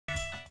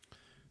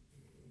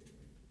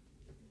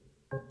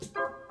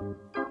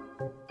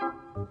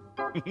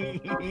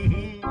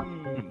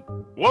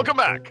Welcome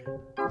back.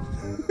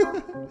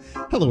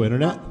 Hello,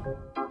 Internet.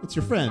 It's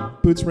your friend,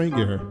 Boots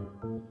Raingear.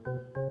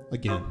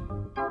 Again.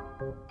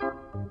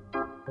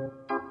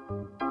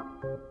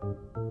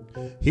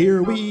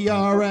 Here we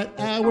are at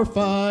hour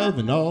 5,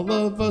 and all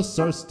of us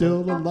are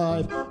still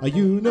alive.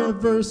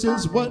 iUniverse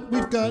is what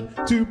we've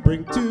got to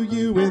bring to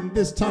you in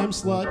this time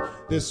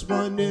slot. This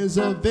one is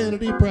a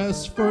vanity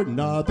press for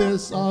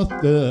novice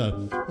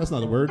author. That's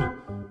not a word.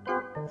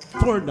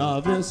 For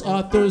novice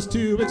authors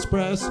to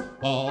express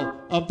all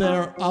of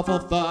their awful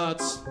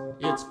thoughts.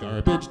 It's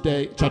garbage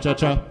day.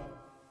 Cha-cha-cha.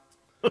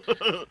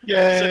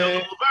 Yay.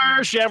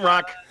 Silver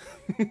Shamrock.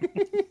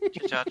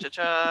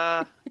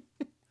 Cha-cha-cha-cha.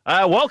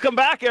 Welcome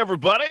back,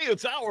 everybody.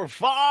 It's hour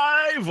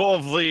 5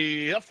 of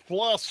the F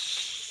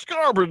Plus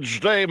Garbage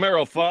Day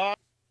Marathon.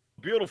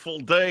 Beautiful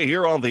day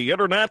here on the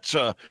internet.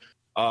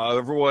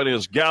 Everyone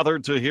is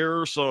gathered to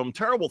hear some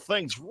terrible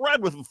things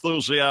read with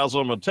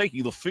enthusiasm, and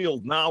taking the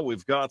field now.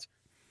 We've got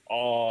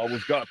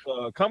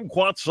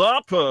Kumquats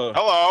Up.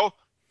 Hello.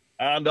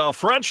 And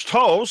French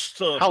Toast.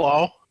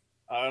 Hello.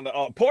 And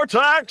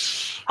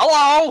Portax.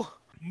 Hello.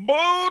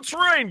 Boots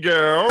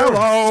Raingear.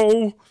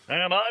 Hello.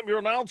 And I'm your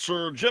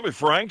announcer, Jimmy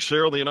Franks,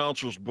 here in the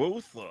announcer's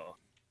booth.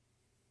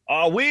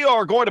 We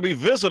are going to be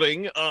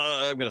visiting.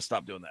 I'm going to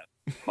stop doing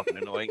that. Fucking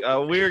annoying.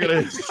 We're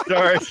going to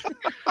start.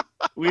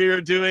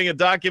 We're doing a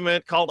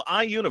document called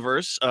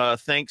iUniverse,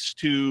 thanks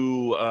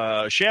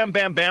to Sham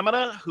Bam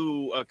Bamina,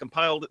 who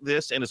compiled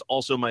this and is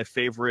also my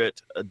favorite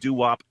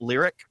doo-wop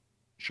lyric.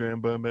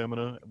 Sham Bam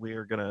Bamina. We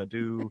are going to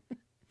do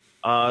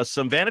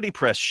some vanity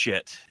press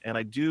shit. And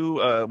I do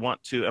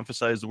want to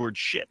emphasize the word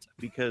shit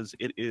because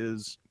it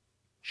is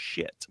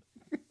shit.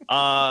 There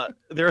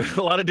are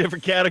a lot of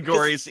different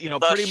categories, you know,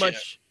 pretty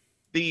much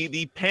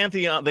the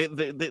pantheon.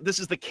 This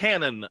is the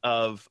canon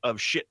of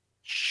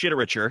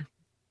shiterature,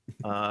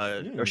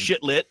 or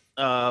shit lit.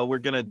 We're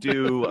gonna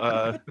do.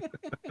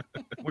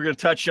 We're gonna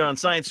touch on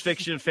science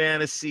fiction,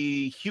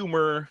 fantasy,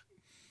 humor,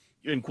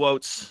 in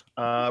quotes,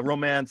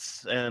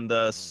 romance, and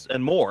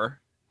more.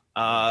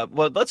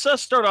 Well,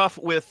 let's start off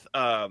with.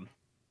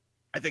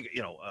 I think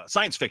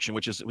science fiction,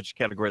 which is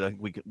category that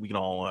we can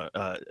all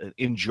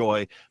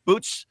enjoy.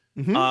 Boots,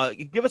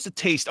 give us a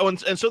taste. Oh, and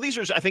so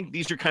I think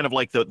these are kind of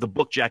like the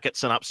book jacket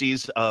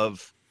synopses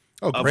of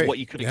what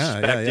you could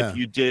expect if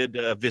you did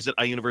visit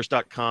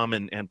iUniverse.com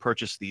and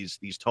purchase these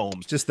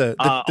tomes. Just the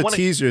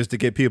teasers to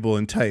get people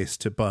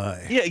enticed to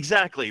buy. Yeah,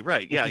 exactly.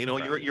 Right. Yeah,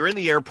 you're in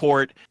the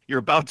airport. You're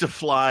about to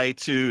fly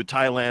to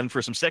Thailand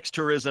for some sex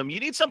tourism. You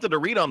need something to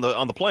read on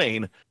the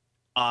plane.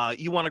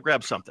 You want to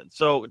grab something.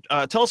 So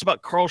tell us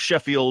about Carl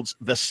Sheffield's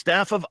The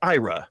Staff of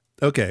Ira.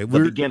 Okay. The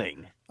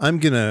beginning. I'm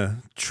going to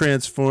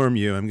transform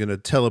you. I'm going to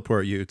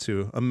teleport you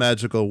to a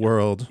magical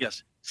world.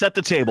 Yes. Set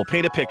the table.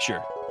 Paint a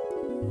picture.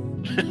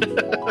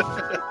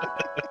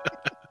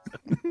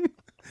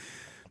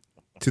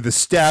 To the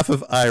Staff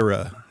of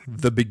Ira,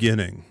 the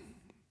beginning.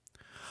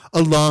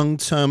 A long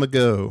time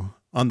ago,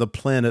 on the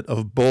planet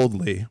of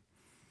Boldly.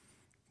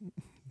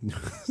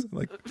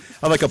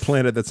 I like a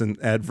planet that's an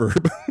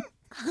adverb.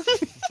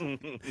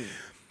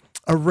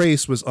 A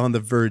race was on the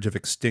verge of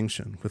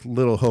extinction, with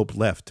little hope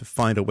left to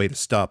find a way to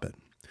stop it.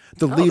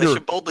 The leader they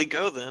should boldly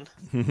go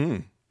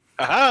then.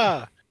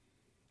 Aha!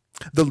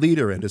 The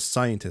leader and his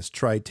scientists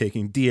tried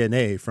taking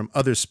DNA from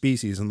other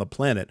species on the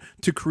planet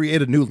to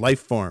create a new life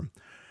form.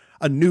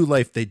 A new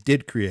life they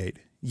did create,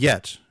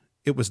 yet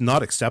it was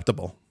not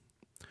acceptable.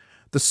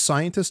 The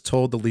scientists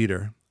told the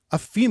leader, "A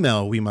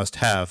female we must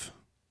have."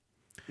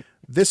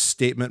 This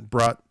statement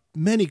brought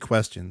many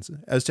questions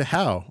as to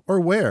how or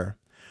where.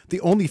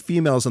 The only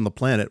females on the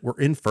planet were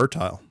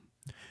infertile.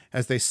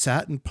 As they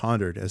sat and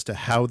pondered as to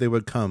how they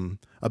would come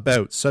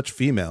about such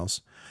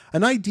females,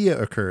 an idea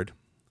occurred.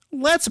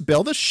 "Let's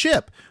build a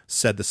ship,"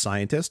 said the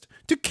scientist,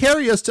 "to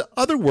carry us to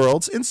other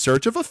worlds in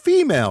search of a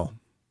female."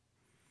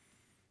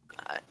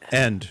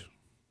 End.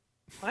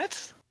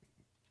 What?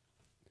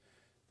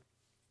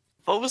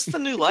 What was the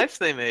new life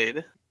they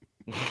made?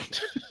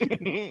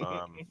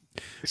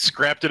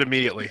 Scrapped it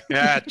immediately.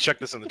 Yeah, chuck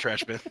this in the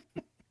trash bin.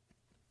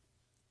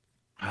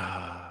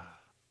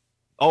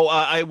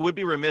 I would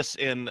be remiss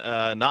in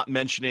not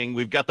mentioning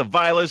we've got the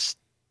Vilus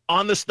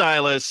on the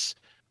stylus,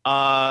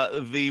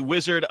 the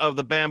Wizard of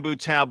the Bamboo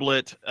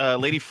Tablet,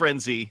 Lady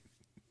Frenzy,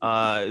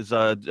 is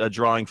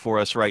drawing for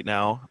us right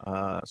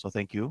now. So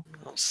thank you.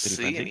 I don't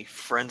see any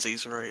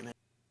frenzies right now.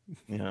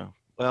 Yeah.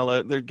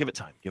 Well, give it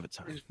time. Give it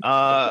time.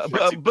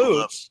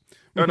 Boots.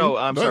 Or no,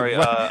 I'm sorry.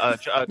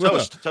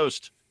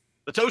 Toast.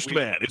 The Toast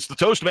Man. It's the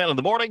Toast Man in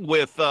the morning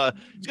with. He's going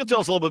to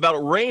tell us a little bit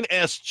about Rain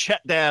S.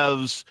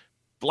 Chetdav's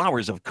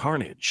Flowers of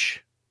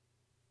Carnage.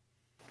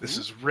 This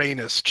is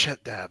Rainus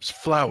Chetdav's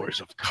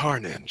Flowers of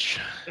Carnage.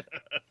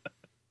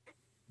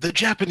 The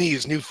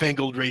Japanese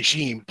newfangled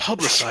regime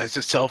publicized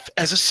itself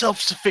as a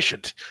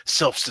self-sufficient,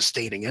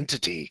 self-sustaining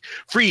entity,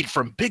 freed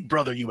from Big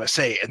Brother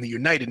USA and the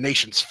United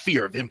Nations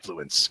sphere of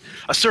influence,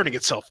 asserting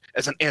itself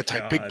as an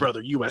anti-Big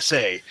Brother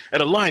USA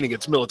and aligning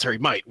its military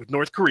might with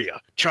North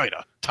Korea,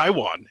 China,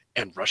 Taiwan,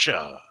 and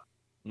Russia.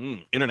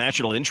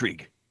 International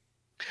intrigue.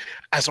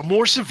 As a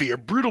more severe,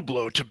 brutal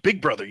blow to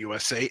Big Brother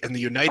USA and the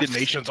United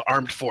Nations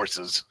Armed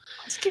Forces.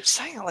 I just keep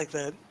saying it like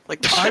that.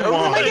 Like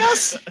Taiwan. I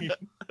guess.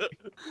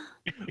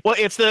 Well,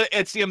 it's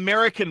the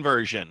American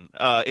version.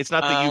 It's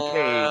not the UK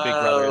Big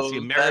Brother. It's the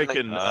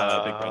American Big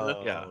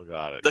Brother. Yeah,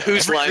 got it. The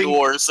Who's Line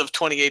Wars of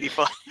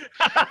 2085.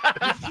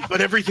 But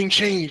everything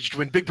changed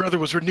when Big Brother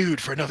was renewed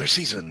for another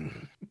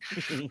season.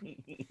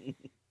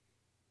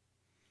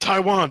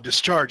 Taiwan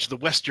discharged the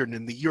Western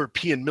and the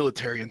European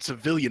military and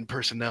civilian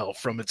personnel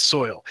from its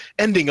soil,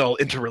 ending all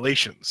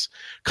interrelations.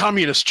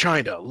 Communist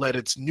China led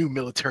its new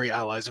military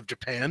allies of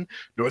Japan,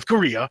 North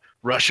Korea,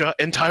 Russia,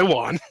 and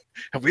Taiwan.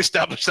 Have we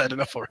established that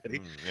enough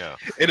already? Yeah.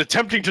 In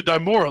attempting to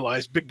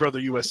demoralize Big Brother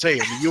USA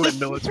and the UN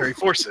military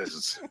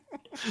forces.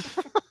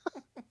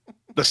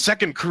 The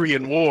Second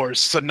Korean War,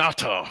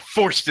 Sonata,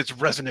 forced its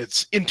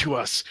resonance into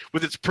us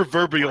with its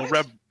proverbial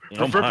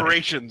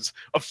reverberations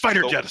of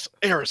fighter jets,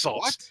 air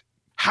assaults.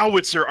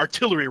 Howitzer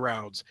artillery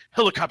rounds,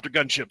 helicopter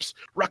gunships,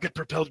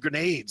 rocket-propelled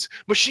grenades,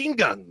 machine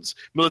guns,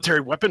 military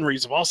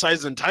weaponries of all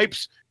sizes and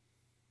types.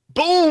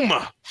 Boom!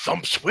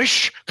 Thump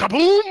swish!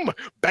 Kaboom!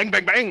 Bang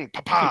bang bang!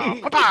 Pa-pa!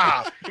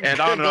 Pa-pa! And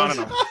on and on and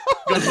on.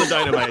 Goes the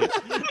dynamite.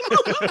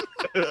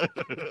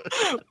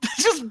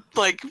 Just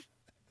like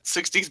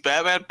 60s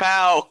Batman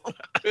pow.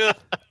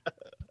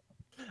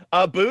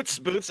 Boots,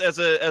 as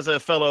a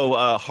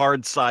fellow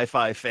hard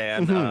sci-fi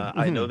fan,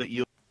 I know that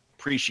you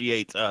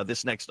appreciate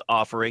this next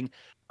offering.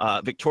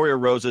 Victoria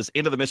Rose's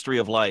Into the Mystery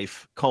of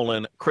Life,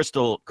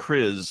 Crystal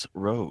Kriz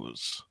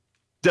Rose.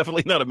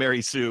 Definitely not a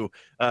Mary Sue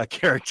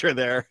character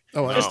there.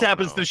 Oh, just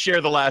happens to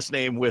share the last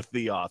name with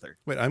the author.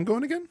 Wait, I'm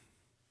going again?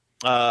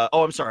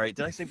 I'm sorry.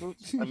 Did I say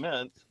Boots?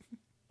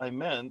 I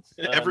meant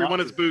everyone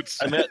is Boots.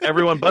 I meant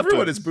everyone but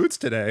Everyone Boots. is Boots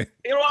today.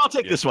 You know, I'll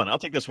take this one.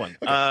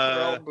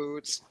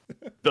 Boots.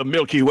 The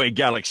Milky Way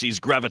galaxy's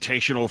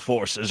gravitational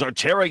forces are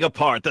tearing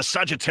apart the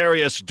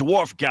Sagittarius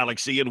dwarf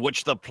galaxy in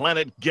which the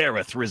planet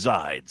Gareth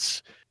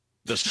resides.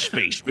 The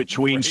space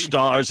between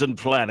stars and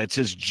planets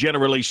is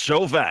generally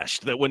so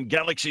vast that when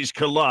galaxies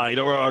collide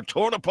or are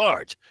torn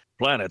apart,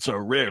 planets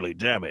are rarely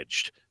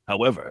damaged.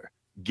 However,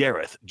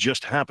 Gareth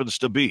just happens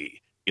to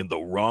be in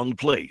the wrong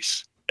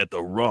place at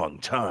the wrong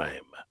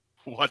time.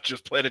 What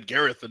just Planet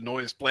Gareth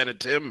annoys Planet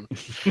Tim?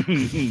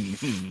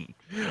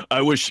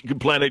 I wish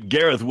Planet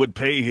Gareth would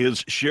pay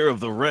his share of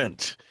the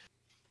rent.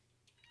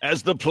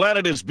 As the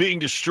planet is being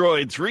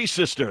destroyed, three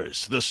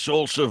sisters, the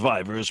sole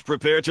survivors,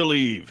 prepare to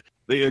leave.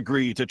 They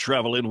agree to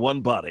travel in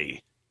one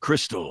body,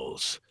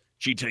 Crystals.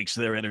 She takes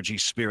their energy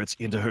spirits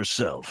into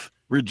herself,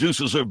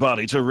 reduces her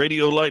body to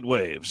radio light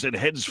waves, and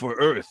heads for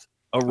Earth,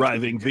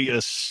 arriving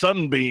via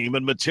sunbeam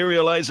and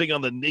materializing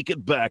on the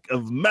naked back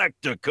of Mac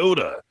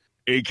Dakota,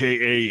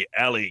 a.k.a.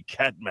 Allie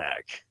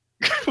Catmac.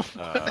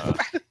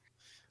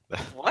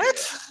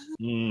 What?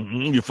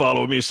 You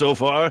follow me so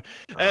far?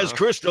 As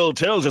Crystal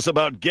tells us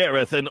about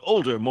Gareth, an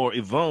older, more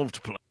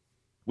evolved planet,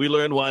 we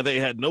learn why they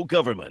had no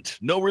government,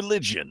 no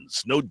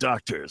religions, no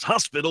doctors,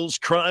 hospitals,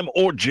 crime,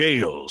 or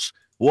jails.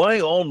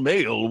 Why all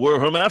male were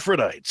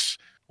hermaphrodites.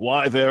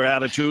 Why their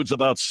attitudes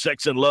about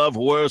sex and love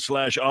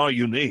were/are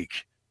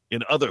unique.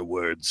 In other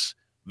words,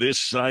 this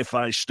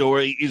sci-fi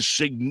story is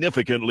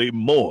significantly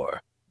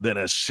more than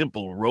a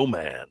simple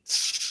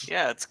romance.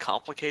 Yeah, it's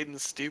complicated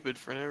and stupid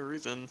for no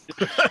reason.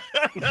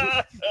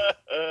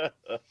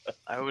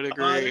 I would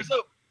agree.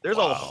 There's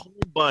a whole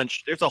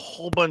bunch. There's a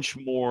whole bunch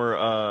more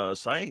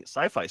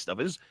sci-fi stuff.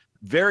 It's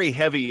very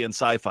heavy in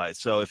sci-fi.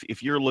 So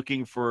if you're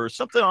looking for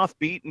something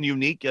offbeat and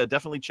unique,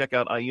 definitely check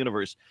out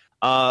iUniverse.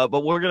 But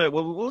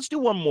let's do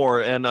one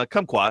more. And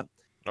Kumquat,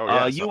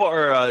 you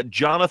are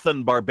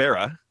Jonathan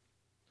Barbera.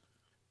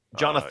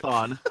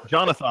 Jonathan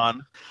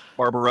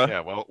Barbara.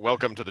 Yeah, well,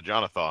 welcome to the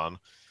Jonathan.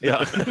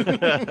 Yeah.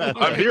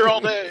 I'm here all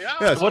day. Yeah.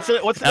 Yes. What's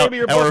the name of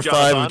your book, Hour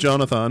 5 of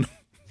Jonathan?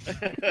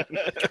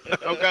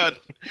 Oh, God.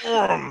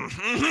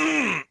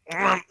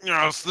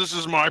 Yes, this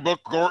is my book,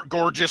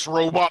 Gorgeous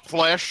Robot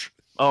Flesh.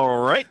 All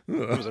right.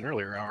 It was an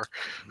earlier hour.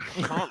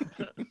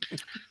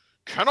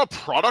 Can a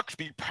product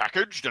be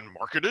packaged and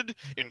marketed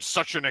in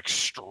such an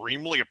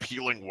extremely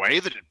appealing way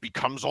that it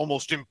becomes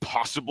almost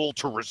impossible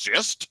to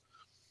resist?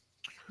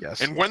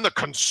 Yes. And when the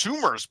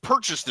consumers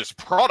purchase this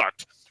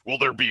product, will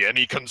there be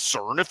any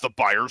concern if the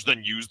buyers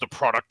then use the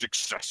product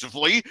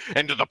excessively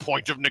and to the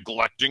point of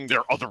neglecting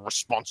their other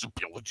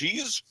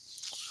responsibilities?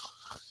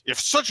 If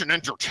such an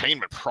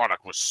entertainment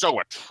product was so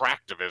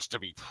attractive as to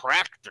be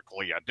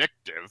practically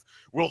addictive,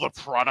 will the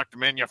product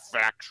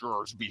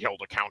manufacturers be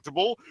held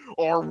accountable,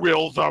 or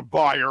will the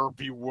buyer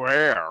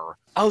beware?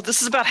 Oh,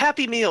 this is about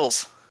Happy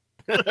Meals.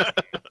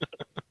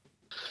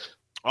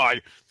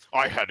 I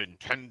had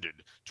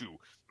intended to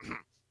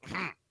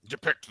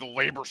depict the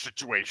labor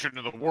situation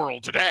in the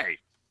world today.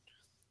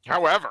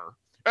 However,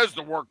 as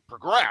the work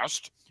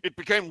progressed, it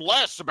became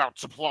less about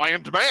supply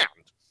and demand.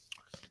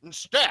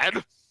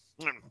 Instead,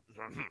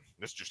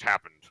 this just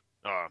happened.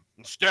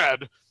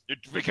 Instead,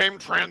 it became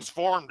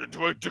transformed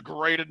into a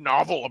degraded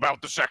novel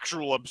about the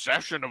sexual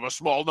obsession of a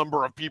small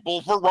number of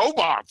people for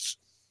robots.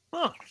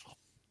 Huh.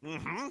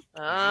 Mm-hmm.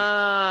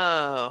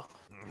 Oh.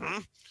 Mm-hmm.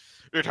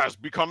 It has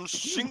become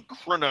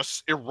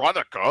synchronous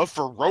erotica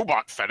for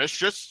robot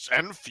fetishists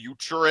and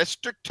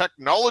futuristic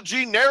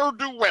technology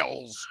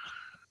ne'er-do-wells.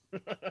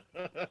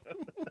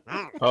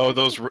 Oh,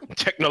 those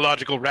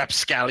technological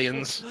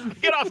rapscallions.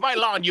 Get off my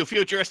lawn, you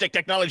futuristic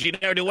technology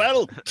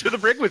ne'er-do-well. To the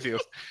brig with you.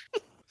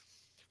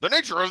 The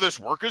nature of this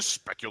work is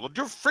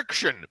speculative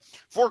fiction.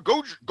 For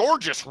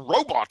gorgeous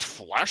robot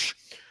flesh,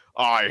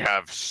 I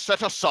have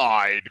set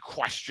aside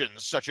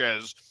questions such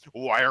as,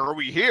 why are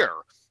we here?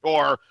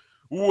 Or,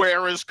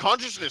 where is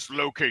consciousness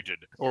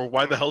located? Or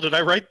why the hell did I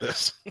write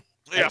this?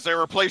 Yes, I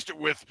replaced it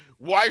with,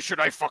 why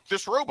should I fuck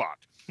this robot?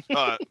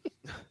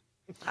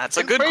 That's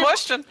a good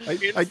question.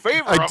 I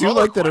favor do of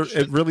like other that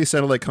it really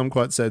sounded like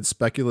Kumquat said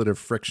speculative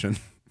friction.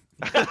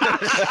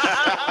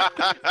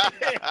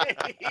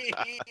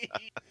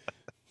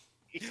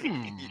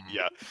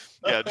 Yeah.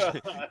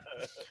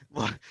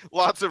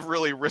 Lots of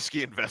really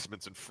risky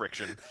investments in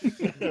friction.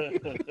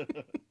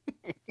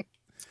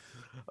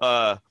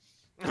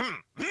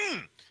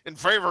 In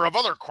favor of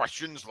other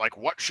questions like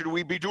what should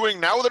we be doing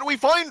now that we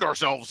find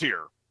ourselves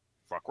here?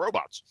 Fuck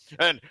robots.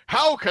 And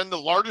how can the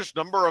largest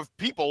number of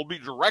people be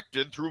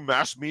directed through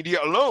mass media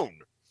alone?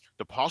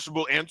 The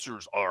possible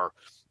answers are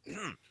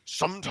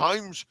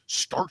sometimes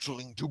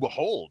startling to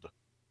behold.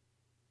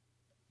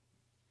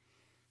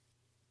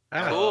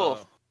 Cool.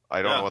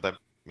 I don't Yeah. know what that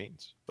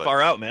means. But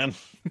Far out, man.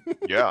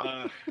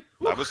 yeah,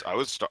 I was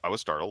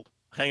startled.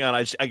 Hang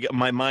on,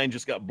 my mind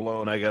just got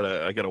blown. I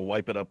gotta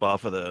wipe it up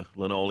off of the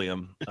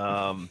linoleum.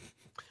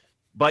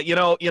 But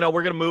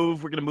we're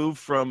gonna move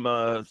from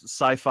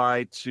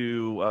sci-fi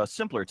to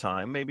simpler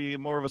time. Maybe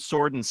more of a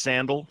sword and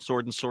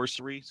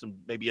sorcery.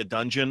 Maybe a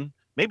dungeon,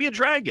 maybe a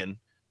dragon.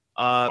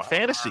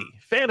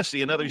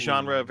 Fantasy, another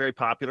genre very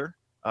popular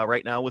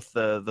right now with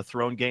the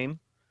Throne game.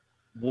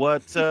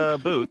 What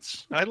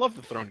Boots? I love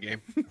the throne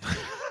game.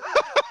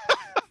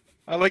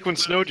 I like when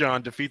Snow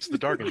John defeats the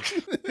Darkins.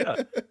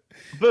 Yeah.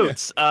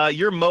 Boots,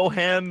 you're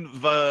Mohan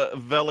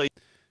Veli.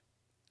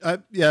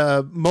 Mohan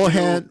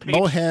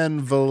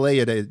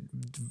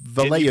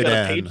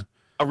Velayodan.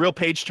 A real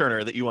page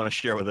turner that you want to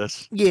share with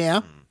us.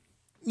 Yeah.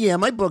 Yeah,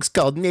 my book's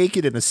called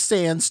Naked in a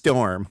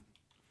Sandstorm.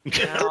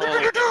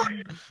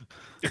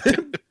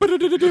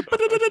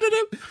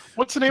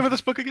 What's the name of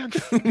this book again?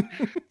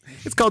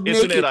 It's called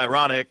Isn't Naked, it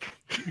ironic?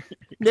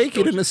 Naked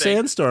Don't in you a think?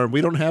 Sandstorm.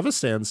 We don't have a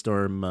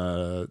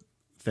sandstorm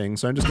thing,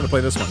 so I'm just going to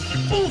play this one.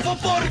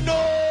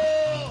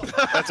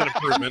 That's an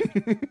improvement.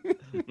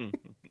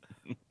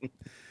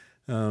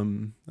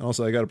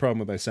 Also, I got a problem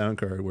with my sound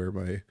card where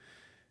my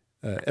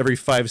every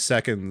 5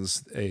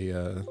 seconds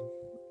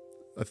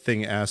a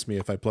thing asks me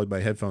if I plug my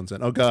headphones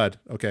in. Oh God,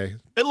 okay.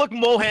 Hey, look,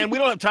 Mohan, we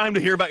don't have time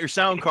to hear about your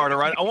sound card, all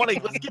right?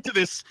 Let's get to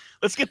this.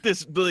 Let's get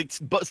this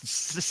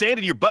sand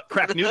in your butt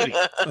crack nudity.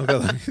 Oh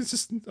God, it's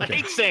just I okay.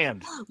 hate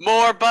sand.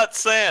 More butt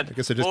sand. I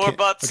guess I just More can't.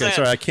 butt Okay, sand.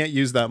 sorry, I can't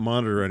use that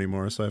monitor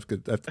anymore, so I have to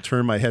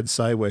turn my head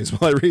sideways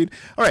while I read.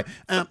 All right,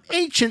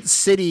 ancient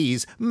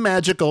cities,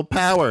 magical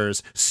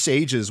powers,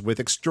 sages with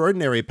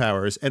extraordinary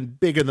powers, and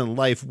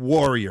bigger-than-life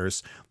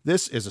warriors.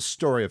 This is a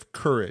story of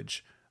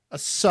courage. A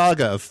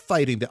saga of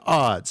fighting the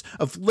odds,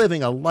 of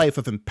living a life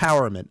of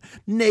empowerment.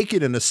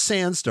 Naked in a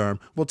Sandstorm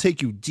will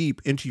take you deep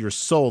into your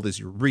soul as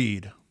you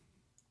read.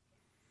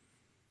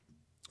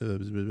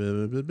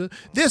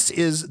 This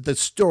is the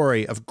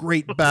story of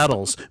great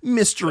battles,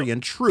 mystery,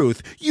 and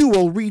truth. You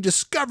will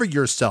rediscover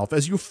yourself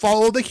as you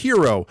follow the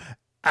hero,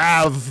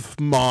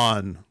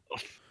 Avmon.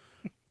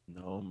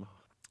 No.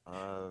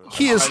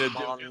 He is-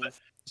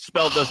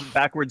 Spelled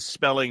backwards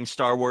spelling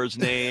Star Wars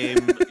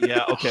name.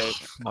 Yeah, okay.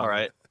 All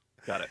right.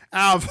 Got it.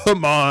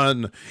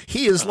 Avmon.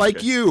 He is like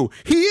okay. you.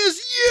 He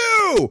is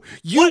you.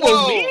 You What,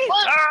 will. me?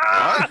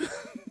 Ah!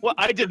 Well,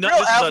 I did not. Real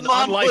This is an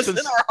Avmon was in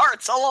unlicensed. our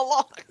hearts all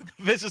along.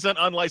 This is an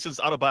unlicensed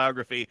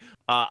autobiography.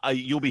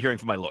 You'll be hearing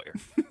from my lawyer.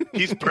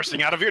 He's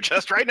bursting out of your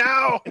chest right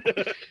now.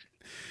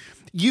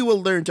 You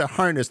will learn to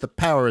harness the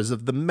powers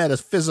of the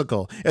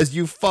metaphysical as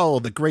you follow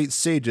the great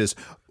sages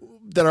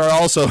that are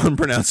also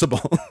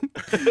unpronounceable.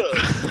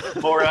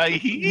 Morai,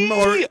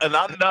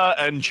 Ananda,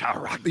 and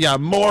Charak. Yeah,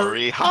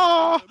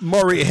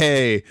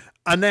 Morihe,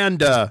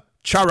 Ananda,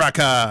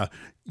 Charaka.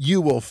 You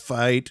will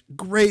fight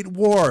great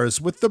wars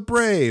with the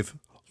brave.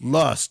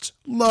 Lust,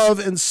 love,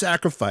 and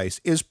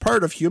sacrifice is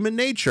part of human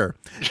nature.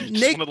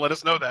 Just want to let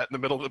us know that in the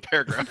middle of the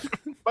paragraph.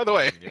 By the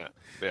way,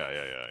 Yeah.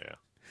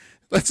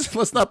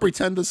 Let's not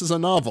pretend this is a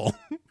novel.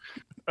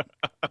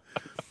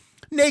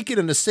 Naked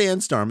in a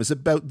Sandstorm is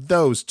about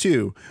those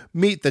two.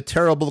 Meet the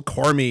terrible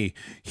Cormy.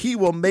 He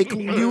will make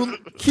you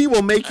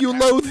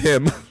loathe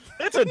him.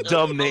 That's a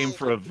dumb name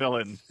for a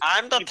villain.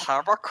 I'm the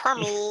terrible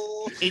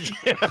criminal.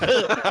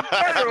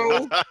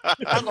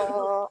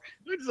 Hello.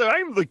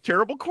 I'm the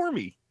terrible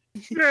Cormy.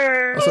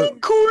 Also-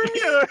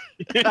 Corny.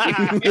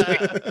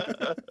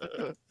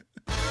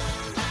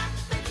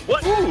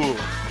 What?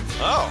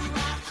 Oh.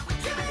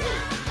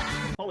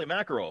 Holy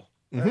mackerel.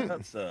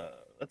 Mhm.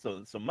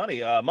 some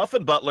money.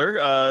 Muffin Butler.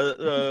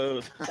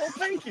 Oh,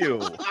 thank you.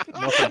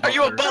 Muffin Are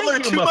you a Butler. butler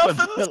Thank you, to Muffin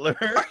muffins? Butler.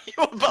 Are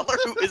you a butler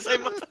who is a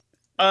muffin?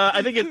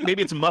 I think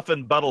maybe it's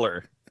Muffin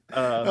Butler.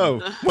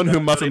 One who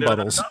muffin $1,800.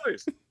 buttles.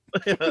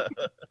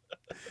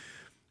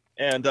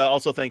 And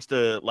also thanks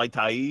to Lai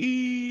Tai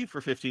for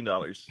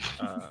 $15.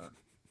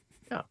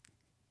 Yeah.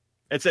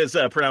 It says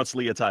pronounced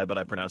Liatai, but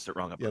I pronounced it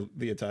wrong. Yeah,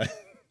 Liatai.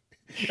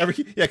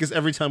 Because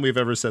every time we've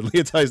ever said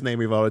Liatai's name,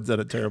 we've always done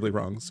it terribly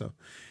wrong. So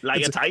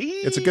Liatai.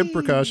 it's a good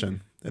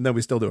precaution, and then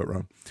we still do it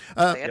wrong.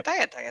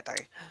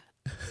 Liatai.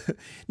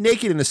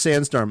 Naked in a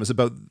Sandstorm is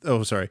about.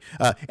 Oh, sorry.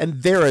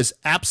 And there is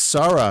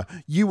Apsara.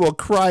 You will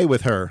cry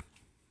with her.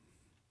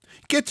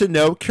 Get to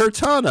know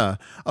Kirtana,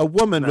 a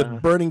woman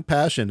with burning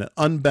passion and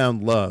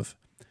unbound love.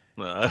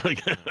 My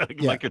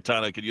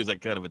Katana could use that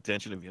kind of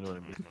attention, if you know what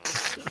I mean.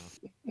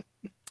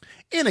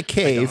 In a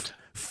cave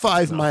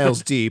 5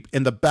 miles deep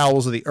in the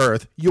bowels of the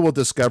earth, you will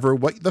discover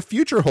what the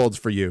future holds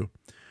for you.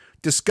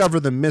 Discover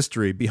the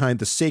mystery behind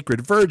the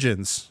sacred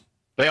virgins.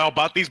 They all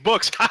bought these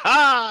books. Ha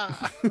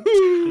ha!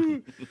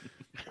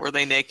 Were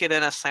they naked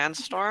in a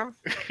sandstorm?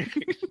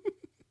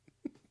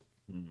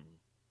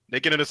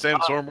 Naked in a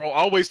sandstorm will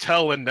always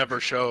tell and never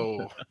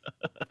show.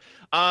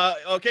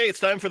 Okay, it's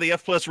time for the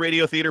F Plus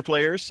Radio Theater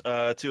players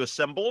to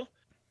assemble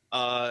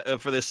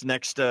for this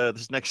next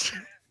next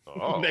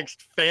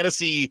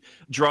fantasy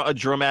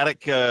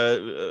dramatic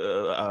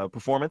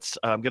performance.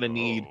 I'm gonna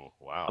need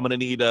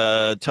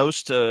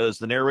Toast as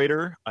the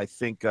narrator. I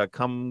think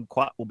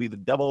Kumquat will be the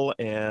devil,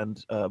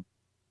 and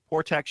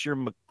Portaxure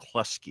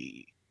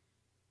McCluskey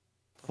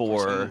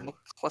for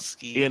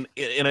in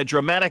a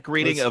dramatic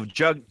reading of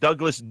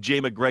Douglas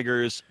J.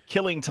 McGregor's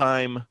 "Killing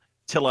Time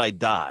Till I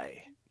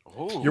Die."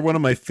 Ooh. You're one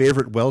of my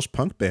favorite Welsh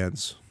punk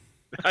bands.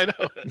 I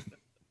know.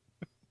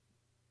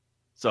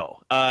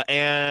 So,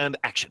 and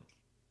action.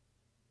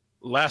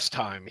 Last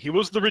time, he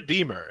was the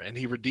Redeemer, and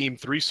he redeemed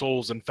 3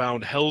 souls and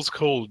found hell's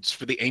codes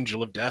for the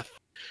Angel of Death.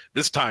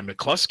 This time,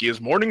 McCluskey is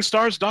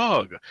Morningstar's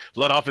dog,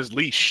 let off his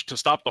leash to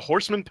stop the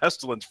Horseman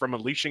Pestilence from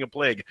unleashing a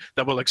plague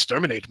that will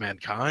exterminate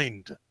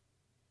mankind.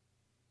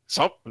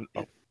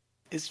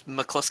 Is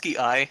McCluskey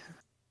I?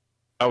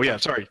 Oh, yeah,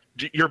 sorry.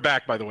 You're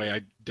back, by the way.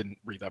 I didn't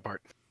read that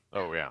part.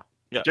 Oh yeah.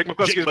 Yeah, Jake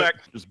McCluskey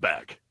is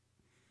back.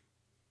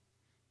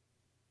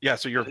 Yeah,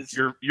 so you're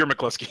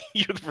McCluskey.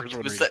 You're the first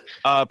one.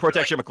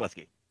 Portaxure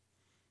McCluskey.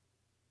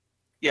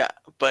 Yeah,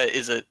 but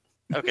is it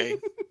okay?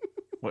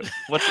 What's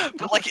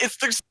But like,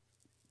 there's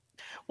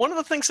one of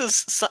the things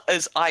is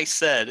I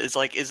said is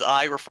like, is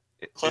I refer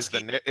Is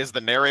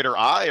the narrator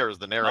I, or is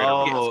the narrator?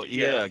 Oh, McCluskey?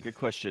 yeah, good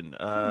question.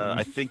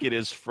 I think it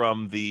is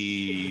from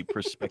the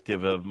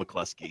perspective of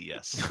McCluskey,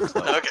 yes. So,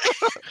 Okay.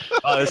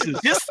 this is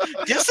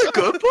Just a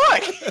good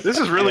book. This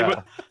is really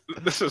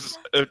this is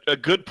a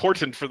good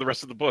portent for the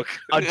rest of the book.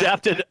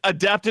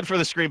 adapted for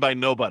the screen by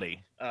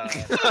nobody. That's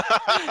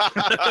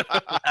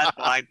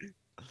fine.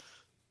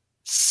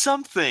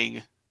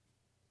 Something.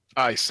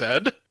 I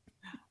said.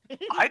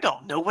 I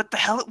don't know what the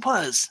hell it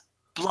was.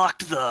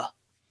 Blocked the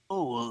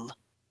hole.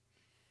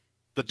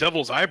 The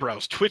devil's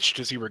eyebrows twitched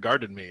as he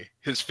regarded me.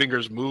 His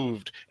fingers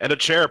moved, and a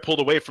chair pulled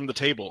away from the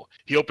table.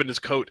 He opened his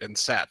coat and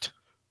sat.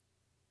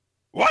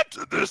 What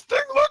did this thing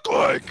look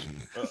like?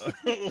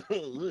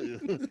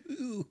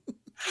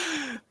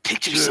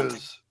 Picture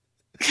something.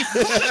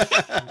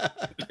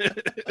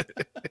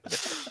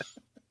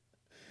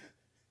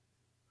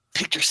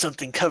 Picture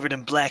something covered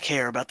in black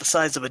hair about the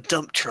size of a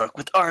dump truck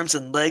with arms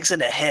and legs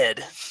and a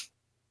head.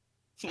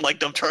 Like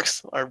dump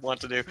trucks are wont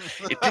to do.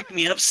 It picked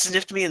me up,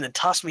 sniffed me, and then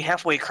tossed me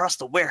halfway across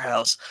the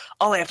warehouse.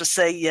 All I have to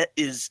say yet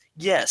is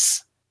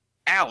yes.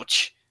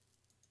 Ouch.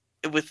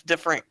 With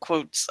different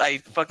quotes, I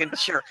fucking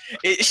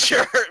it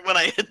sure hurt when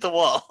I hit the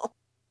wall.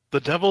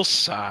 The devil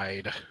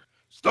sighed.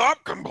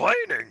 Stop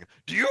complaining.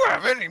 Do you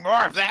have any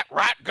more of that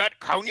rat gut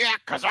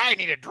cognac? Cause I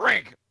need a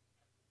drink.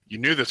 You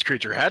knew this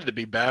creature had to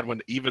be bad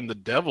when even the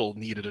devil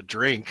needed a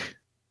drink.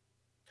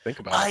 Think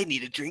about I it.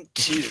 need a drink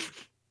too.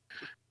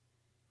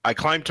 I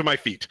climbed to my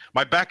feet,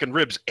 my back and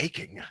ribs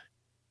aching.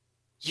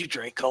 You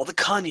drank all the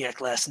cognac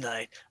last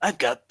night. I've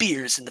got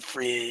beers in the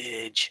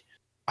fridge.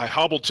 I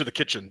hobbled to the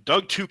kitchen,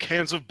 dug 2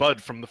 cans of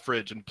Bud from the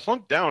fridge, and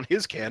plunked down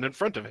his can in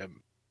front of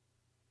him.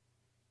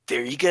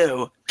 There you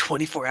go.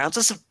 24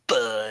 ounces of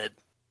Bud.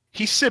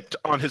 He sipped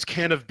on his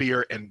can of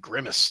beer and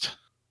grimaced.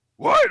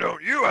 Why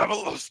don't you have a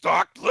little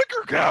stocked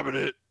liquor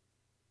cabinet?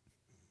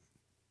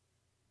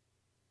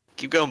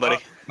 Keep going, buddy.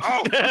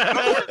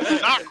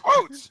 Not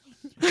quotes.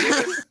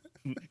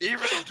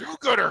 Even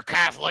do-gooder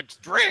Catholics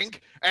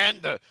drink,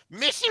 and the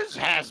missus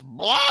has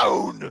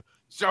blown,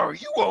 so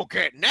you won't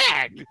get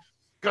nagged,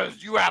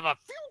 because you have a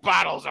few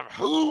bottles of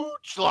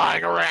hooch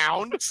lying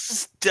around. This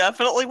is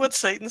definitely what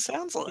Satan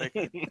sounds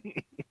like.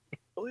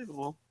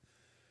 Believable.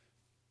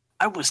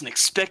 I wasn't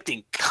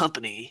expecting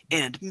company,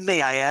 and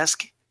may I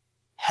ask,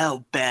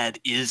 how bad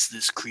is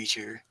this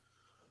creature?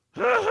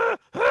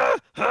 Let's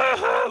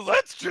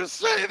just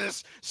say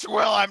this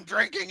swill I'm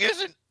drinking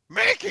isn't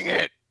making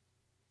it.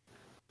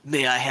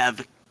 May I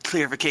have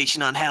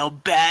clarification on how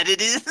bad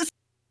it is?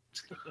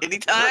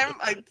 Anytime?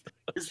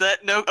 Is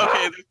that no?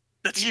 Okay,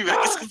 that's you, I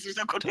guess, because there's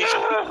no quotation.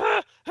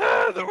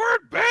 The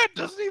word bad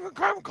doesn't even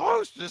come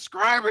close to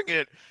describing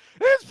it.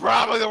 It's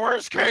probably the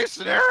worst case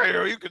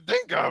scenario you could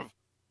think of.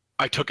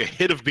 I took a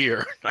hit of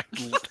beer.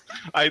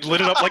 I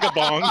lit it up like a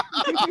bong.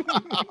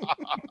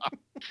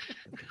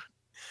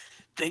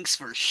 Thanks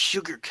for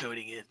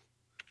sugarcoating it.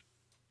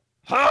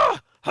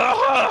 Ha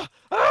ha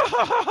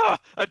ha!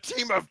 A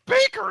team of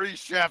bakery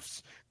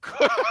chefs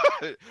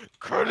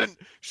couldn't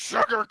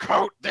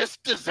sugarcoat this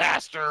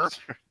disaster.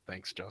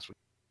 Thanks, Jocelyn.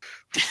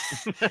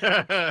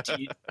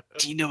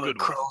 Do you know what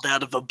crawled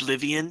out of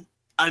oblivion?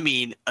 I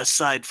mean,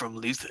 aside from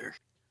Luther.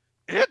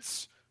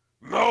 It's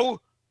Mohana.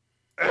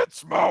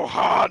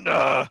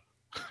 I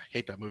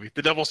hate that movie.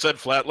 The devil said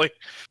flatly.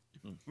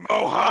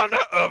 Mohana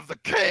of the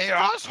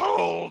Chaos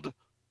Hold.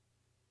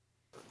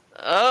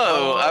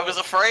 Oh, I was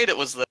afraid it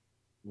was the.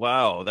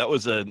 Wow, that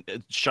was a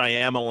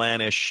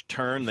Shyamalan-ish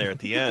turn there at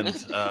the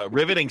end.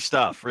 Riveting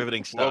stuff. Will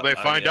they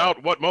find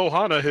out what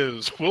Mohana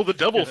is? Will the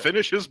devil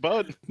finish his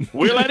bud?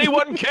 Will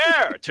anyone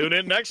care? Tune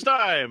in next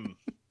time.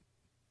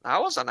 I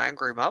was an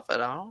angry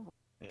Muppet,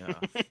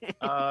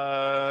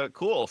 Yeah.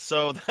 Cool.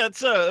 So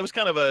that was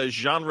kind of a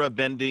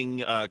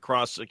genre-bending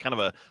cross, kind of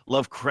a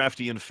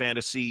Lovecraftian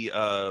fantasy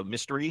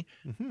mystery.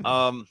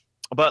 Mhm.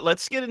 But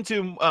let's get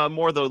into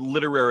more the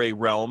literary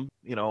realm.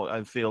 You know,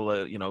 I feel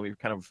we're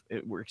kind of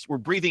we're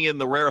breathing in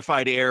the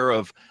rarefied air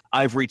of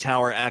ivory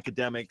tower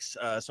academics.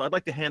 So I'd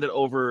like to hand it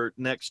over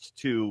next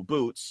to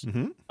Boots,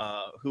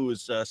 who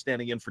is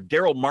standing in for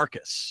Daryl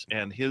Marcus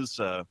and his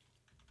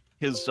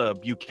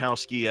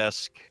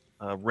Bukowski-esque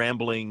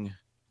rambling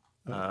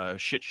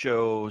shit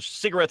show,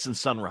 Cigarettes and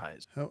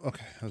Sunrise. Oh,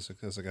 okay. I was like,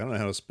 I don't know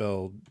how to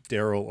spell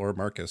Daryl or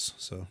Marcus,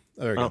 so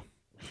there we go.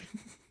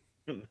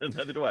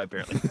 Neither do I,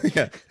 apparently.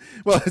 Yeah.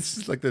 Well, it's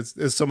just like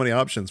there's so many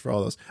options for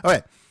all those.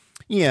 Okay.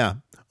 Yeah.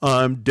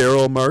 I'm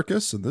Daryl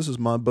Marcus, and this is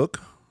my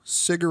book,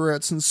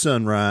 Cigarettes and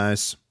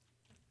Sunrise.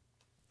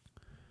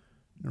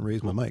 I'm gonna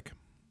raise my mic.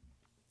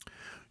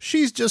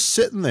 She's just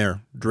sitting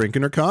there,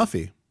 drinking her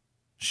coffee.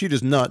 She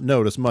does not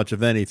notice much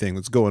of anything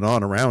that's going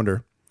on around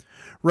her.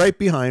 Right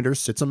behind her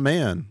sits a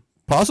man,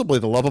 possibly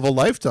the love of a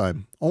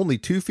lifetime, only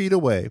 2 feet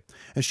away,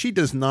 and she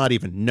does not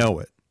even know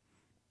it.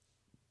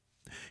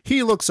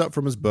 He looks up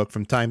from his book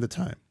from time to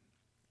time,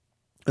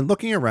 and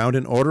looking around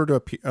in order to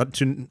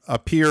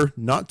appear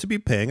not to be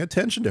paying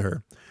attention to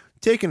her,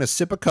 taking a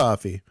sip of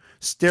coffee,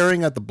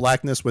 staring at the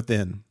blackness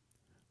within.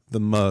 The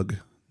mug,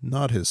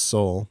 not his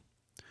soul.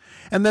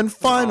 And then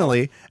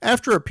finally,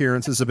 after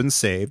appearances have been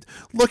saved,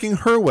 looking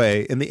her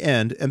way in the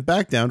end and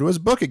back down to his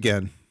book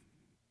again.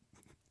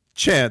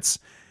 Chance,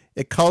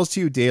 it calls to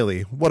you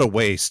daily. What a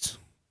waste.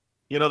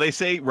 You know, they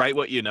say write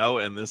what you know,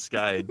 and this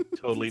guy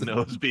totally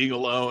knows being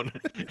alone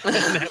and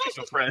having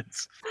no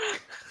friends.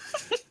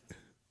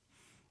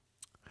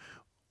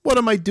 What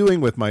am I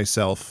doing with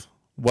myself?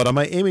 What am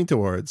I aiming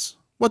towards?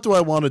 What do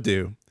I want to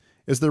do?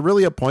 Is there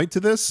really a point to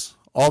this?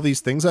 All these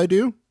things I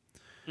do?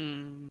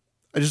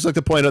 I just like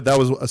to point out that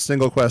was a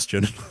single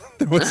question.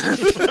 That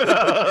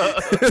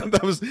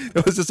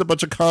was just a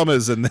bunch of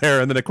commas in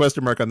there and then a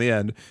question mark on the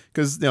end,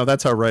 because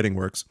that's how writing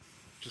works.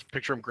 Just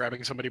picture him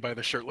grabbing somebody by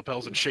the shirt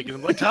lapels and shaking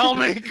them like, tell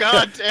me,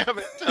 God damn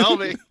it, tell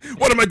me.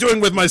 What am I doing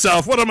with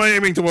myself? What am I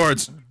aiming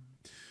towards?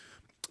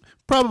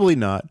 Probably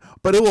not,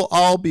 but it will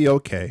all be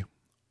okay.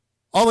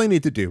 All I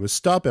need to do is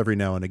stop every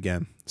now and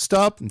again.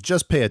 Stop and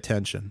just pay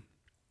attention.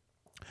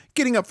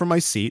 Getting up from my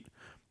seat,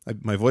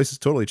 my voice has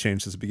totally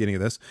changed since the beginning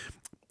of this.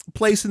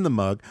 Placing the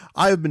mug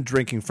I have been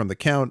drinking from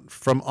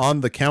on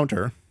the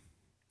counter.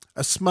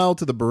 A smile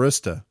to the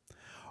barista,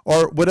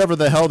 or whatever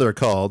the hell they're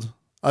called.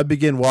 I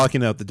begin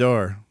walking out the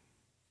door.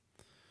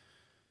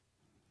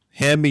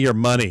 Hand me your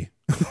money.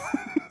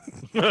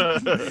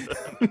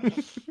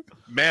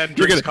 Man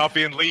drinks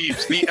coffee and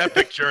leaves. The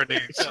epic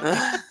journey.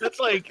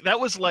 That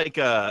was like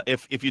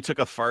if you took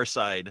a Far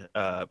Side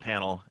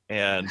panel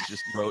and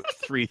just wrote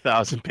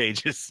 3,000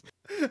 pages.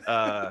 Good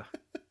I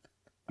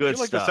like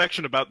stuff. the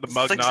section about the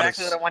mug That's not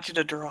exactly what I want you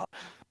to draw.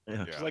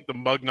 Yeah. It's like the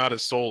mug not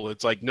his soul.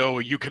 It's like, no,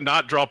 you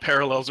cannot draw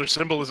parallels or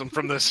symbolism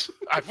from this.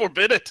 I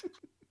forbid it.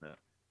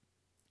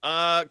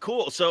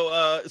 Cool.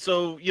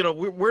 So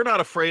we're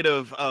not afraid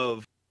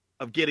of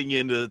getting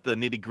into the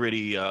nitty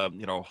gritty,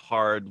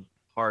 hard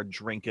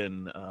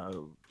drinking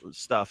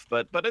stuff,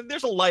 but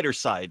there's a lighter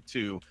side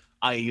to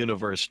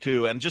iUniverse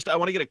too. And I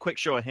want to get a quick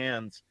show of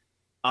hands.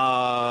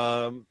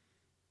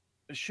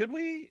 Should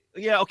we?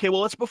 Yeah. Okay.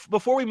 Well, let's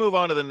before we move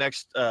on to the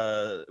next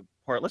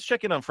part, let's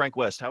check in on Frank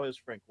West. How is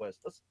Frank West?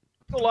 Let's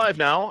go live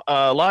now.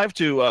 Live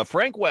to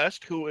Frank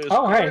West, who is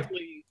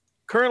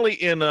currently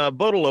in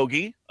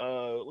Bodologi.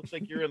 Looks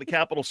like you're in the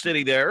capital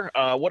city there.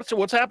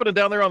 What's happening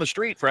down there on the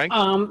street, Frank?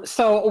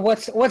 So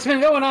what's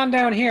been going on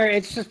down here?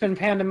 It's just been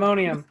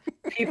pandemonium.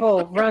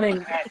 People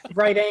running at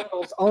right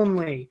angles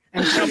only.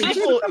 And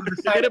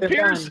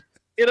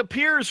it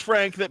appears,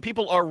 Frank, that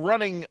people are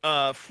running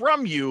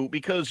from you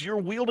because you're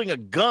wielding a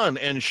gun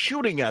and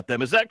shooting at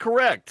them. Is that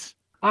correct?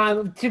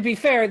 To be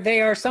fair,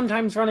 they are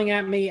sometimes running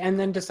at me and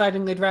then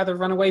deciding they'd rather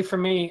run away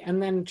from me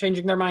and then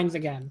changing their minds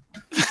again.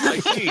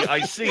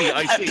 I see.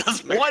 That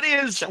does make What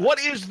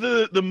is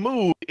the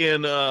mood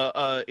in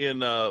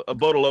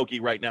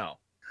Bodoloki right now?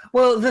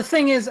 Well, the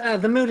thing is,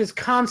 the mood is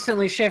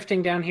constantly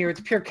shifting down here.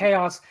 It's pure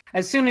chaos.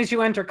 As soon as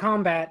you enter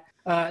combat,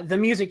 the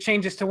music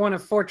changes to one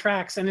of 4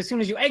 tracks, and as soon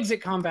as you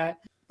exit combat,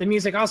 the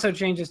music also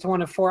changes to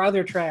one of 4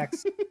 other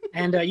tracks.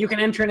 And you can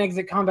enter and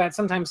exit combat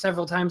sometimes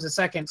several times a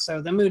second,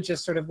 so the mood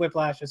just sort of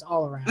whiplashes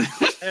all around.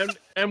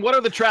 And what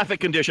are the traffic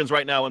conditions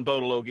right now in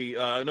Bodologi?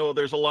 I know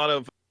there's a lot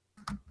of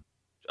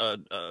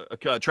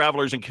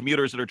travelers and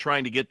commuters that are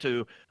trying to get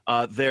to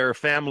their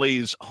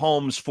families'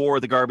 homes for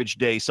the Garbage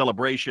Day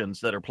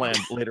celebrations that are planned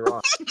later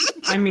on.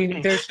 I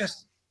mean, there's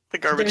just The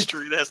garbage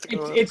tree that has to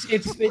go up. it's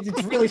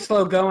really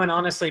slow going,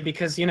 honestly,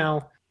 because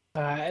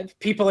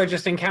people are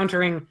just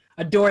encountering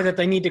a door that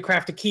they need to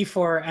craft a key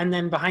for, and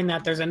then behind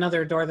that there's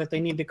another door that they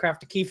need to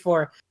craft a key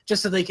for,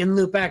 just so they can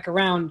loop back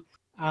around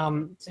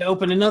to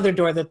open another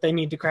door that they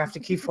need to craft a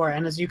key for.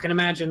 And as you can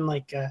imagine,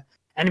 like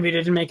anybody that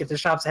didn't make it to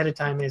shops ahead of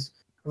time is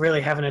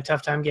really having a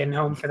tough time getting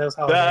home for those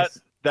holidays.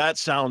 That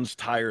sounds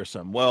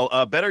tiresome.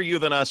 Well, better you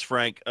than us,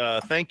 Frank.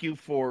 Thank you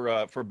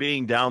for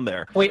being down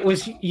there. Wait,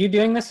 was you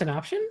doing this an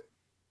option?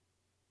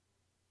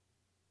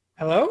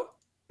 Hello?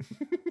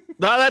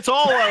 No, that's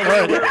all.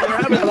 We're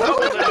having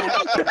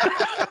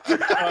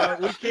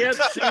we can't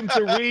seem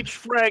to reach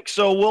Frank,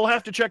 so we'll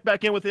have to check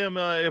back in with him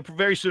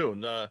very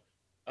soon.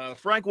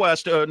 Frank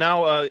West,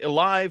 now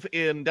live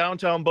in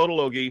downtown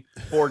Bodologi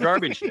for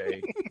Garbage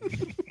Day.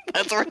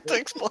 That's where it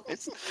takes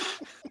place.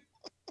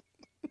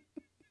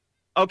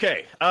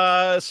 Okay,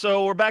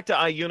 so we're back to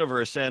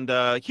iUniverse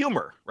and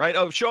humor, right?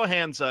 Oh, show of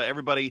hands,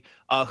 everybody.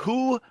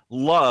 Who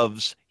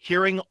loves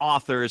hearing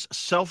authors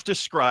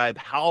self-describe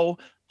how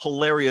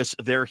hilarious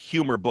their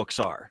humor books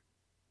are?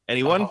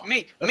 Anyone?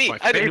 Me. my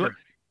I do. favorite.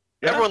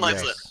 Everyone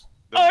likes it.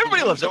 Oh,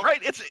 everybody loves it, right?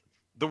 It's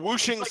The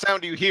whooshing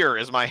sound you hear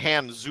is my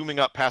hand zooming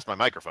up past my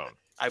microphone.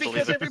 I believe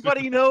because it.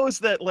 everybody knows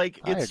that, like,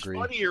 I it's agree.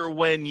 funnier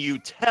when you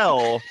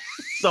tell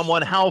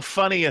someone how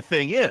funny a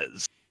thing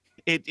is.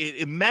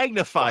 It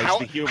magnifies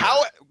the humor.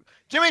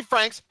 Jimmy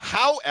Franks,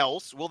 how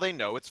else will they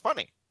know it's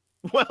funny?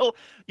 Well,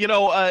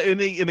 in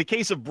the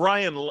case of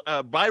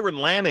Byron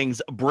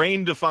Lanning's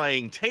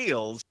brain-defying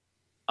tales,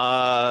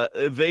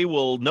 they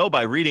will know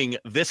by reading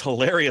this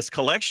hilarious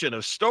collection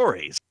of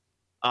stories.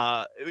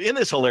 In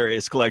this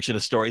hilarious collection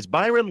of stories,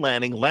 Byron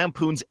Lanning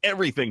lampoons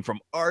everything from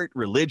art,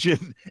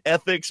 religion,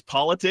 ethics,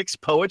 politics,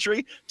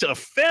 poetry, to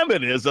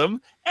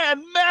feminism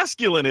and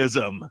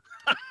masculinism.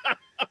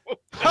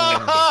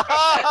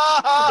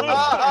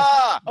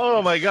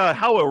 Oh my God,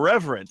 how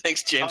irreverent.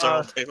 Thanks, James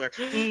Earl Taylor.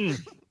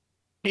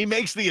 He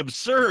makes the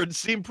absurd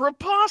seem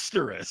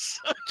preposterous.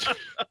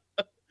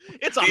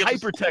 It's a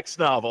hypertext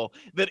novel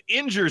that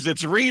injures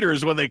its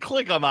readers when they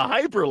click on the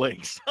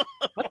hyperlinks.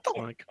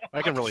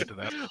 I can relate to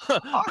that.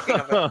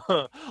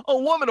 A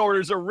woman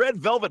orders a red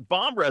velvet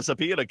bomb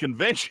recipe at a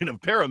convention of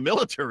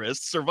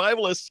paramilitarists,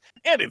 survivalists,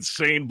 and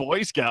insane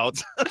Boy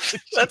Scouts.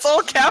 That's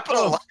all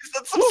capitalized.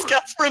 That's some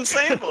Scouts for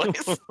Insane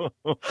Boys.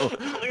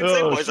 Only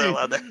Insane Boys are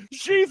allowed there.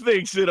 She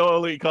thinks it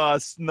only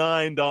costs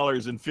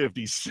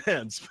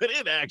 $9.50, but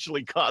it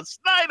actually costs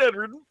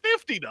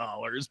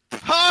 $950.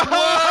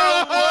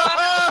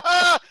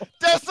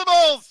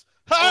 Decimals!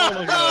 Oh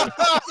my God.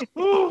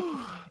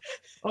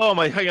 Oh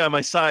my, hang on,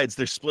 my sides,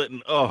 they're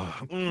splitting. Oh,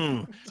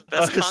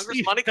 Best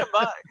Congress money come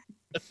by.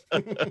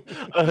 A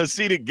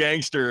Hasidic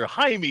gangster,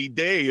 Jaime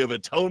Day of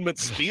Atonement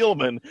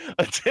Spielman,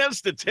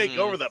 attempts to take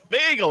over the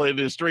bagel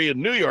industry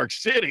in New York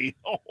City.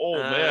 Oh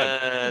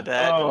man.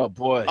 Oh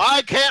boy.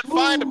 I can't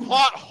find a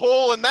plot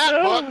hole in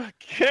that book.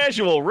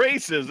 Casual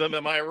racism,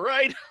 am I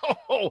right?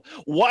 Oh,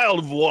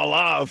 wild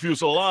voila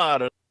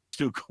fusillade.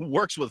 Who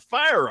works with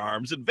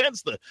firearms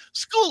invents the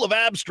School of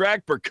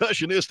Abstract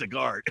Percussionistic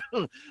Art.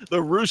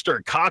 The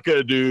Rooster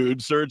Cockadude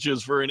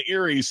searches for an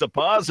eerie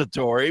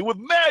suppository with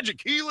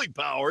magic healing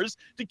powers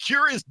to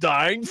cure his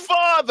dying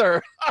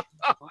father.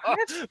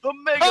 The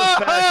mega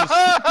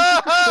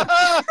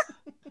fascist.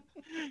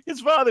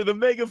 His father, the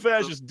mega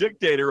fascist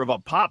dictator of a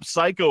pop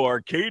psycho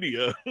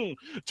Arcadia.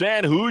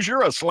 Tan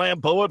Hoosier, a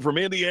slam poet from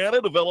Indiana,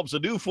 develops a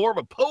new form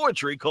of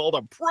poetry called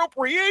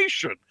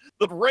appropriation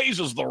that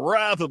raises the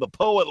wrath of the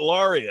poet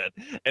laureate,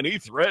 and he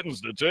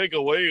threatens to take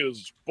away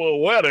his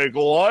poetic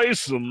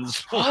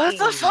license. What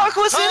the fuck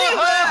was any of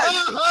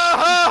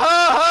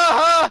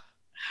that?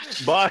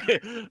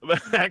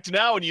 Act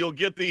now and you'll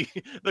get the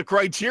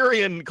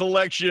Criterion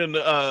collection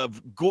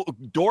of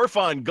Dorf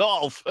on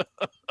Golf.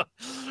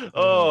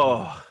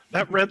 Oh,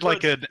 That read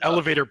like an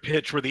elevator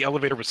pitch where the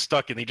elevator was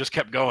stuck and he just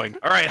kept going.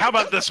 All right, how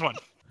about this one?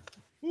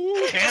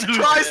 Just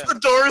pries the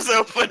doors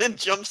open and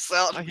jumps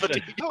out.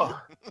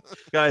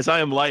 Guys, I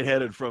am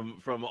lightheaded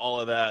from all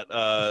of that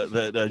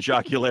the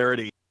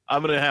jocularity.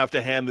 I'm gonna have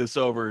to hand this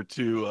over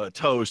to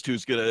Toast,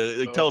 who's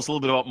gonna tell us a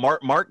little bit about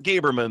Mark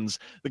Gaberman's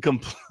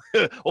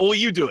Oh,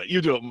 you do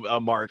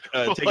it, Mark.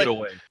 Take it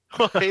away.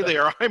 Hey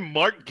there, I'm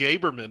Mark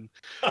Gaberman,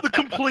 the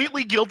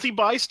completely guilty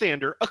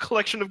bystander, a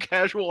collection of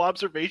casual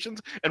observations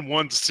and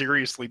one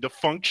seriously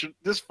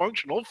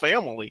dysfunctional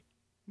family.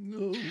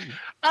 No.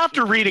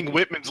 After reading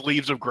Whitman's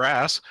Leaves of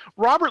Grass,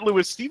 Robert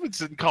Louis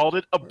Stevenson called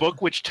it a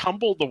book which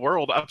tumbled the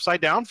world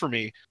upside down for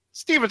me.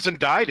 Stevenson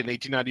died in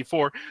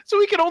 1894, so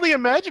we can only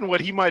imagine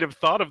what he might have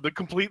thought of the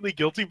completely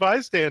guilty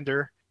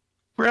bystander.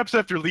 Perhaps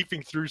after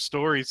leafing through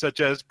stories such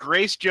as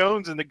Grace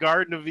Jones in the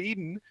Garden of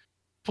Eden,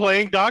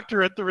 Playing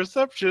Doctor at the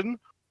Reception,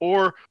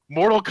 or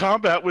Mortal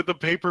Kombat with a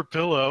Paper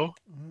Pillow.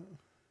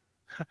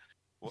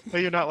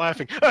 Well, you're not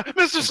laughing.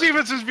 Mr.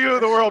 Stevenson's view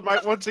of the world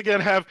might once again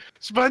have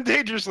spun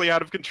dangerously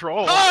out of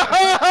control. There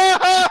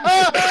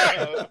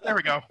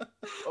we go.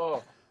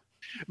 Oh.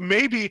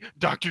 Maybe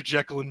Dr.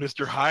 Jekyll and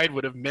Mr. Hyde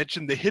would have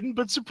mentioned the hidden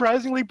but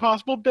surprisingly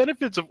possible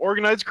benefits of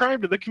organized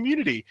crime to the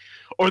community,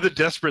 or the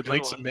desperate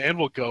lengths a man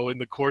will go in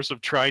the course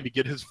of trying to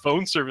get his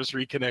phone service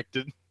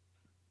reconnected.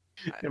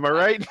 Am I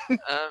right?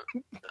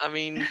 I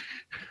mean,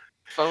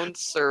 phone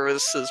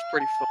service is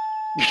pretty fun.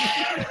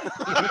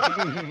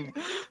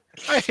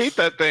 I hate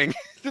that thing.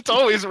 It's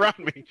always around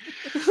me.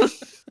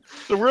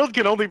 The world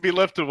can only be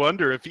left to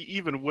wonder if he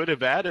even would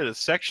have added a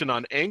section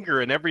on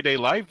anger in everyday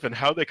life and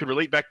how they could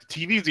relate back to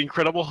TV's The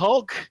Incredible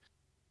Hulk.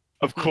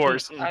 Of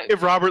course,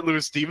 if Robert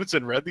Louis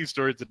Stevenson read these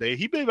stories today,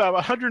 he'd be about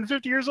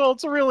 150 years old,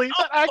 so really,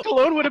 that act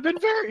alone would have been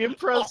very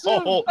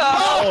impressive.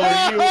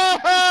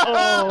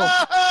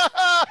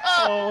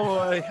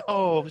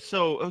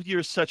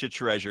 You're such a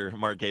treasure,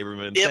 Mark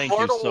Gaberman. Thank you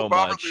Immortal so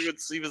Robert much. Louis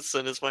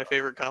Stevenson is my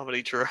favorite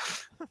comedy trope.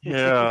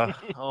 Yeah.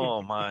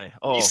 Oh my.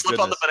 Oh, You slip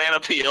on the banana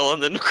peel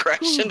and then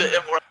crash into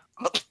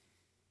Immortal.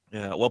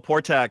 Yeah. Well,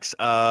 Portax.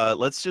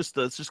 Let's just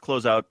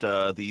close out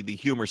the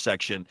humor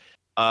section.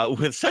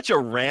 With such a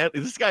rant.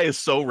 This guy is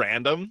so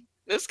random.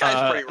 This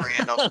guy's pretty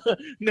random.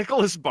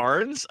 Nicholas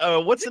Barnes.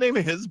 What's the name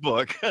of his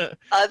book? This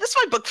is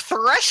my book,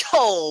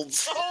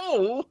 Thresholds.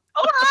 Oh.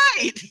 All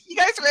right. You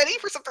guys ready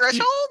for some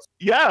thresholds?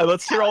 Yeah.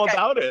 Let's hear all Okay.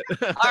 about it.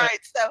 All right.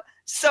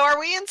 So are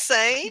we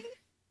insane?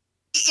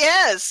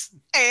 Yes.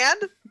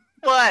 And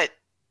what?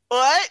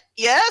 What?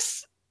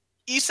 Yes.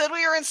 You said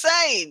we were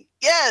insane.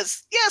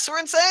 Yes. Yes, we're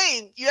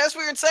insane. You asked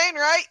we were insane,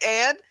 right?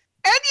 And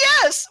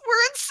yes,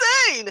 we're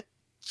insane.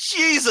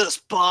 Jesus,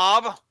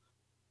 Bob.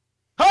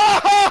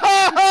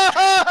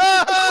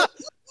 I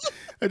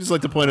just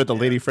like to point out the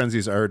Lady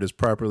Frenzy's art is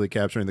properly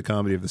capturing the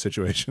comedy of the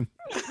situation.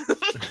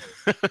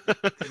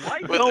 Why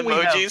With don't we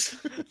have-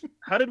 emojis.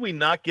 How did we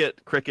not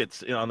get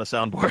crickets on the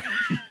soundboard?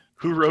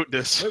 Who wrote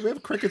this? Wait, we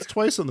have crickets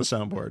twice on the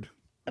soundboard.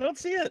 I don't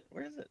see it.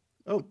 Where is it?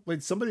 Oh,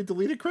 wait, somebody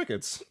deleted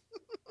crickets.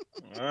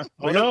 Oh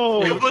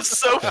no! It was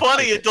so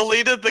funny. It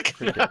deleted the.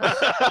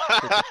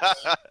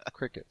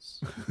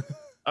 Crickets.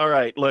 All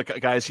right, look,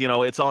 guys.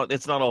 It's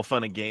not all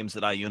fun and games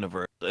at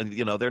iUniverse, and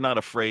they're not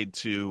afraid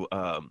to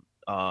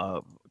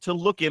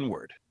look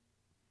inward.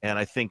 And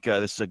I think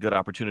this is a good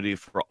opportunity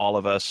for all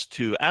of us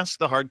to ask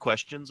the hard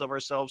questions of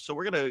ourselves. So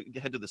we're going to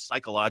head to the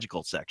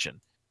psychological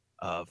section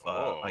of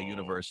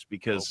iUniverse,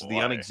 because the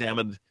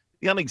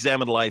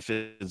unexamined life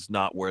is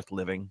not worth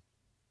living.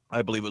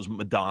 I believe it was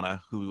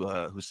Madonna who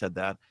said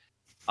that.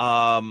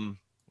 I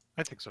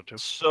think so too.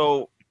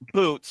 So,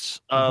 Boots,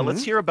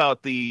 let's hear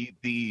about the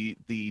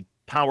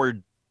power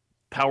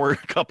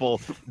couple,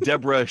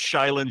 Deborah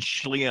Shylin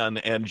Schlean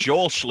and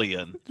Joel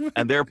Schlean,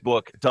 and their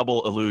book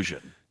Double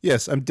Illusion.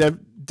 Yes, I'm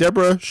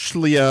Deborah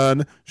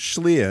Schlean.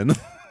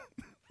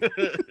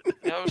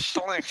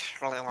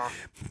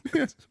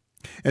 Yes.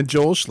 And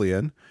Joel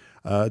Schlean,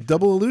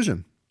 Double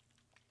Illusion.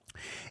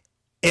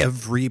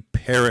 Every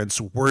parent's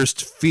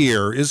worst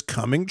fear is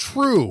coming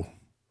true.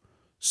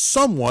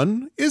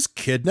 Someone is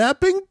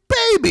kidnapping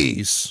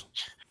babies.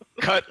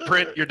 Cut,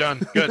 print, you're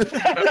done. Good.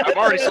 I'm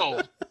already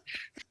sold.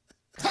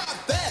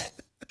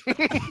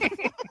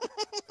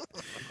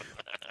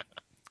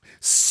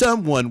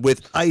 Someone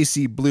with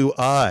icy blue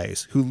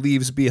eyes who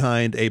leaves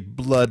behind a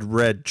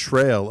blood-red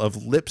trail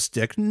of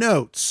lipstick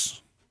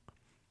notes.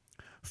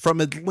 From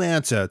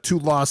Atlanta to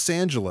Los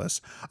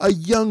Angeles, a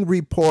young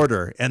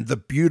reporter and the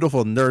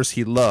beautiful nurse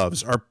he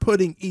loves are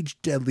putting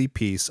each deadly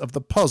piece of the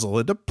puzzle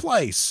into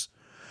place.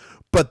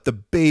 But the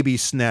baby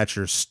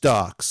snatcher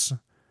stalks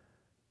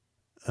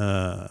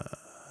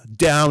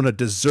down a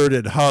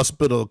deserted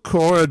hospital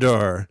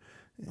corridor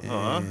in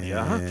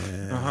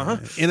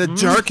a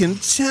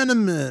darkened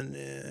tenement.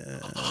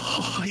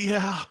 Oh,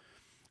 yeah.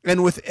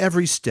 And with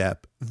every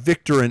step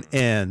Victor and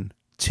Anne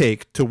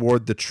take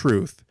toward the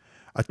truth,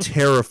 a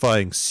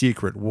terrifying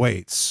secret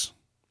waits.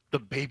 The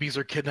babies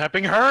are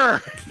kidnapping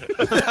her.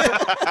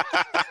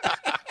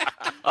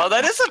 Oh,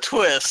 that is a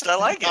twist. I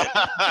like it.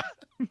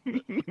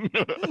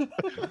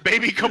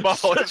 Baby Cabal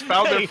has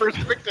found their first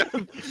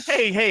victim.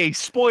 Hey,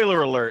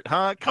 spoiler alert,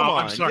 huh? Come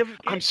on. I'm sorry.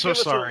 I'm so give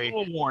us sorry. A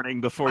little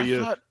warning before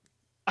you.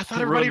 I thought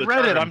ruin everybody the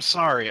read it. term. I'm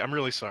sorry. I'm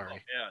really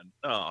sorry.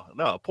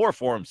 No, poor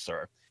form,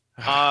 sir.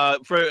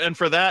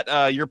 For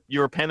that,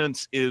 your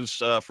penance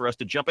is for us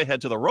to jump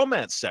ahead to the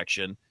romance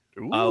section,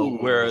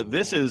 where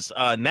this is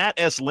Nat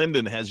S.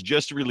 Linden has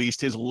just released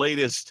his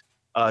latest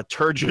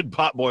turgid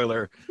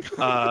potboiler.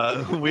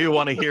 We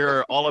want to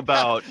hear all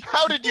about.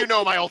 How did you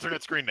know my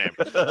alternate screen name?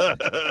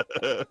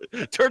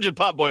 Turgid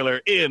potboiler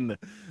in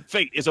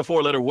Fate is a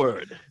 4-letter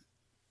word.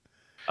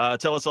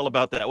 Tell us all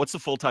about that. What's the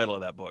full title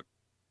of that book?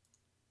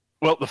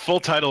 Well, the full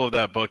title of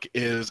that book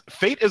is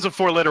 "Fate is a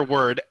 4-letter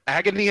word: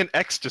 Agony and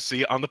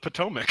Ecstasy on the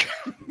Potomac."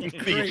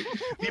 the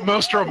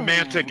most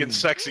romantic and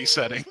sexy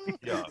setting.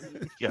 Yeah,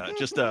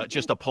 just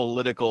a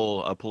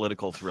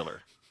political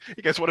thriller.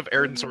 You guys, what if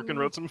Aaron Sorkin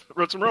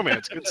wrote some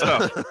romance? Good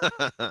stuff.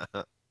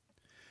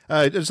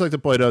 I'd just like to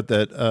point out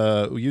that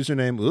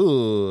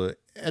username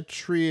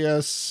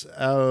Etrias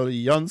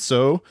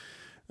Alonso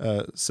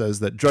says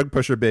that Drug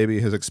Pusher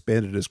Baby has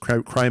expanded his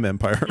crime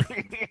empire.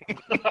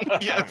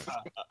 Yes.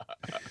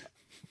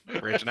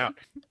 Branching out.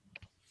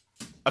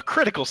 A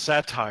critical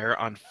satire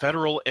on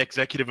federal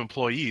executive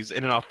employees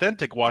in an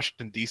authentic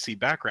Washington, D.C.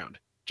 background.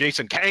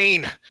 Jason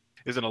Kane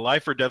is in a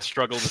life-or-death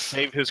struggle to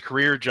save his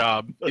career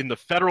job in the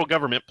federal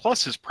government,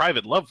 plus his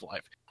private love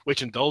life,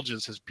 which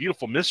indulges his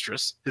beautiful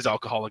mistress, his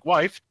alcoholic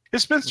wife,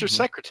 his spinster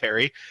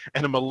secretary,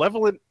 and a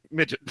malevolent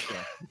midget.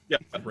 Yeah.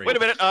 Wait a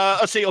minute.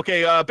 Let's see.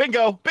 Okay.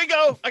 Bingo.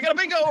 I got a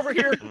bingo over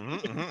here.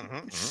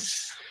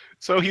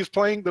 So he's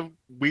playing the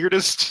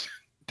weirdest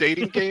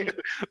dating game,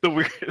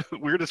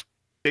 weirdest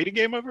dating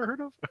game I've ever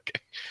heard of. Okay.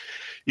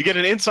 You get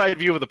an inside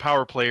view of the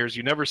power players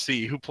you never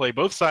see who play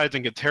both sides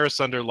and can tear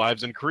asunder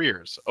lives and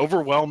careers.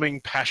 Overwhelming,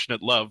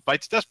 passionate love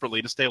fights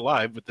desperately to stay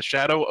alive with the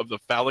shadow of the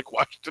phallic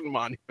Washington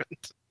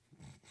Monument.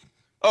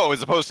 Oh,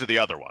 as opposed to the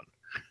other one.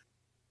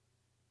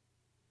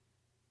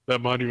 That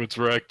monument's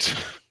wrecked.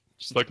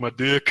 Just like my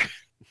dick.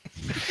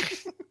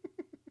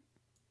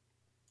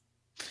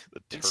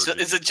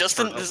 Is it just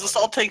does this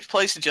all take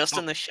place just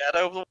in the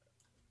shadow of the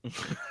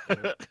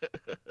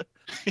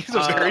He's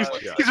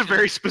a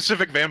very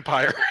specific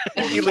vampire.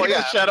 He lives in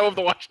the shadow of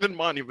the Washington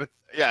Monument.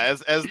 Yeah,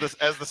 as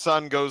the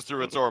sun goes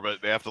through its orbit,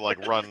 they have to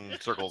like run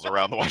circles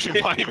around the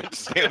Washington Monument to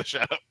stay in the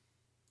shadow.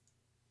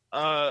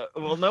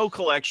 Well, no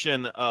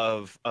collection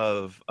of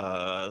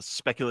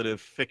speculative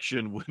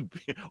fiction would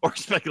be, or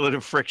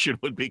speculative friction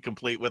would be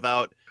complete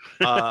without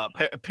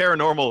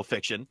paranormal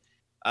fiction.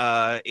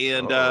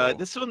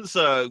 This one's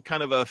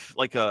kind of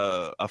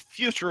a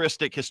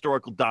futuristic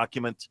historical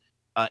document.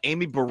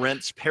 Amy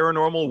Berent's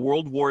Paranormal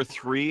World War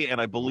III, and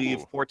I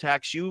believe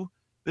Portax,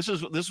 this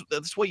is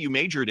what you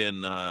majored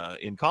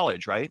in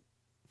college, right?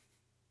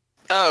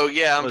 Oh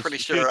yeah, I'm pretty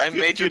sure. I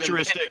majored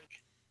in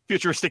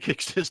futuristic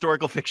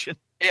historical fiction.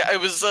 Yeah,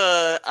 it was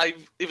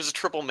it was a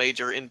triple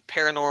major in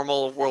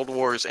paranormal, world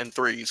wars, and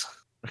threes.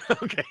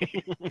 Okay.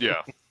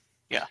 Yeah.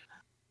 Yeah.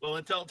 Well,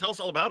 then tell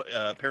us all about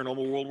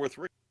Paranormal World War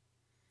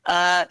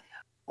III.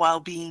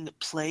 While being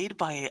played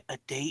by a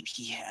date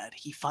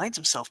he finds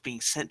himself being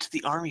sent to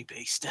the army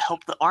base to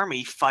help the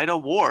army fight a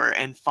war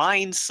and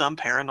find some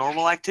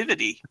paranormal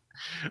activity.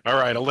 All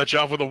right, I'll let you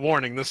off with a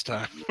warning this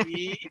time.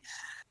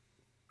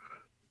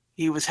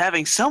 He was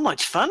having so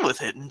much fun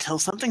with it until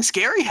something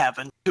scary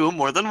happened to him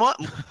more than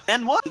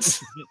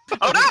once.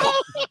 Oh no!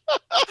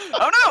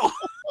 Oh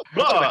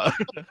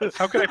no!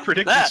 How could I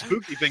predict that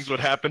spooky things would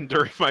happen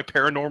during my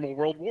paranormal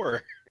world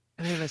war?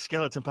 And then a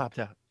skeleton popped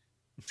out.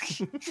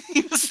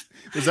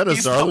 Was that a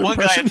Zarl one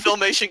impression? guy in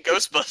Filmation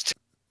Ghostbusters.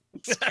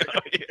 Oh,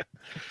 yeah.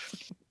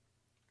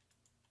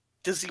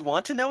 Does he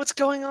want to know what's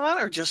going on,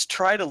 or just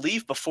try to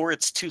leave before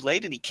it's too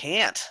late and he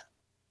can't?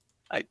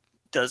 I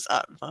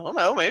don't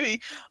know.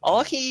 Maybe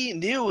all he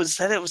knew was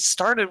that it was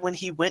started when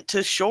he went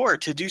to shore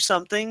to do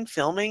something,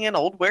 filming an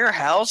old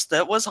warehouse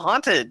that was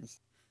haunted.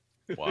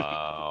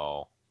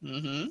 Wow.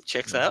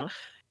 Checks out.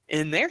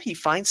 In there, he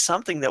finds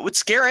something that would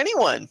scare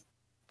anyone,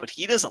 but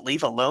he doesn't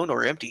leave alone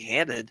or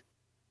empty-handed.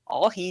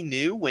 All he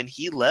knew when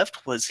he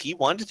left was he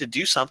wanted to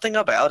do something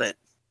about it.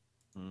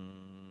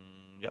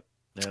 Yep.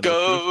 And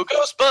go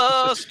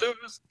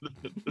Ghostbusters!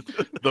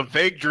 The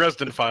vague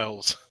Dresden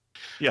Files.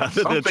 Yeah,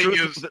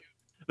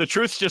 the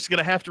truth's just going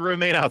to have to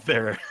remain out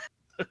there.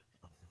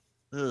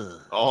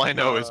 All I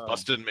know is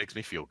Bustin makes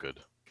me feel good.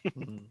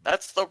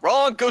 That's the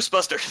wrong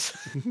Ghostbusters.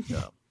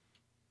 Yeah.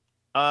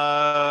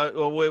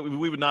 Well,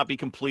 we would not be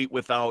complete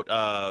without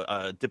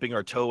dipping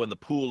our toe in the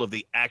pool of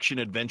the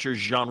action-adventure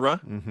genre.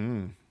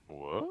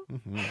 What?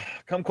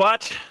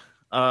 Kumquat,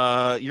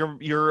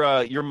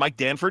 you're Mike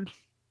Danford.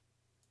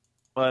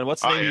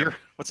 What's the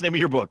name of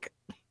your book?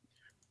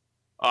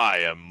 I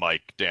am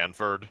Mike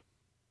Danford.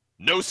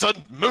 No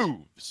sudden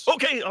moves.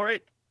 Okay, all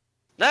right.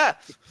 I'd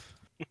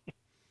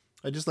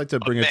just like to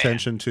bring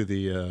attention to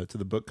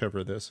the book cover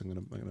of this. I'm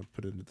gonna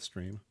put it into the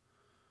stream.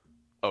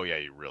 Oh yeah,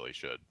 you really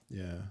should.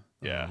 Yeah.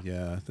 Yeah.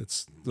 Yeah.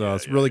 It's a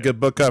really good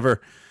book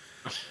cover.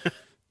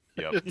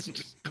 Yep.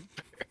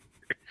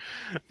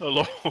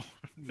 Hello.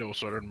 No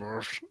sudden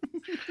moves.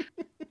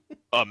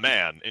 A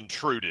man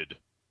intruded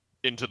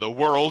into the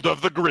world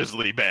of the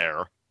grizzly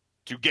bear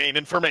to gain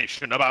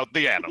information about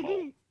the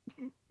animal.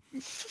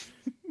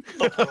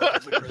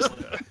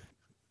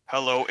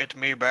 Hello, it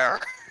me, bear.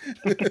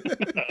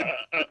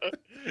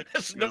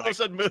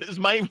 Is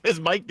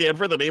Mike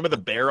Danford the name of the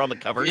bear on the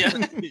cover? Yeah.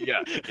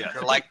 Yeah.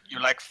 You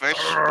like fish?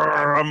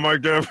 I'm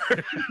Mike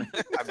Danford.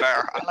 I'm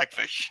bear. I like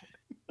fish.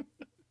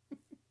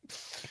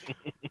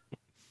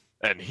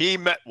 And he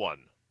met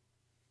one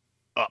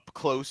up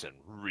close and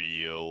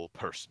real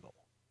personal.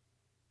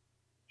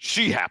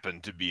 She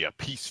happened to be a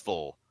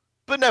peaceful,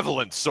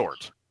 benevolent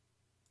sort.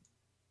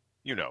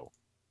 You know,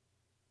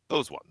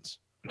 those ones.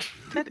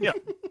 Yeah,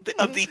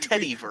 of the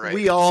teddy variety.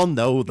 We all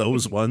know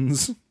those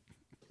ones.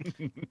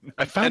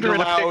 I found And her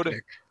in a allowed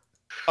picnic.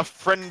 a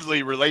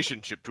friendly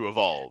relationship to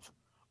evolve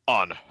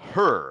on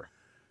her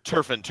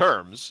turf and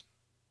terms,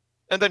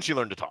 and then she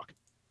learned to talk.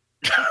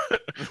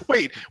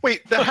 Wait,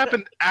 that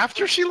happened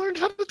after she learned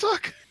how to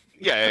talk?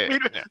 Yeah, yeah,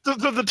 yeah.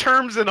 The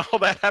terms and all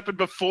that happened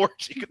before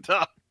she could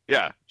talk.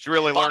 Yeah, she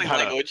really learned Body how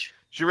to. language.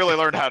 She really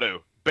learned how to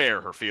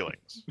bear her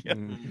feelings.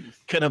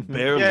 Can a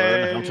bear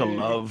learn how to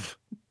love?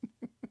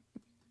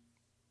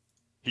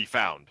 He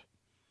found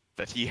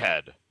that he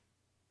had.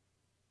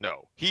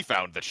 No, he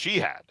found that she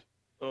had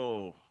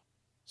Oh.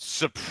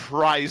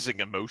 surprising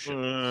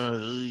emotion.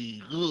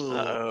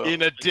 Uh-oh.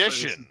 In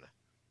addition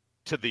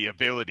to the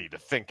ability to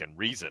think and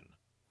reason.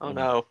 Oh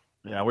no.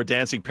 Yeah, we're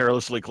dancing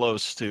perilously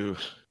close to.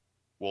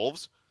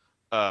 Wolves.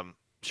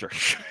 Sure.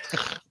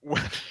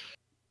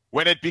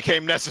 When it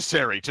became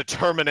necessary to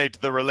terminate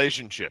the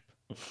relationship,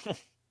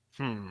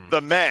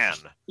 the man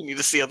You need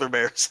to see other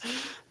bears.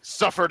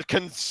 suffered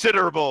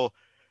considerable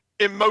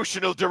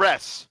emotional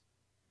duress,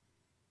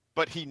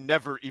 but he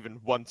never even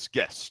once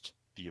guessed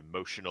the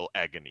emotional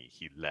agony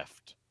he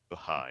left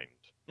behind.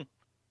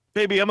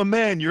 Baby, I'm a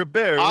man. You're a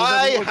bear. It'll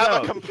I never work have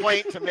out. a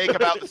complaint to make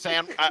about the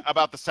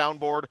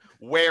soundboard.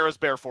 Where is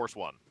Bear Force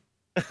One?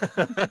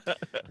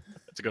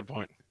 That's a good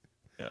point.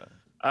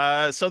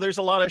 So there's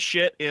a lot of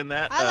shit in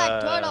that I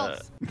like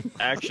turtles.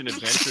 action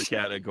adventure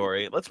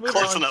category. Let's move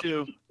Close on enough.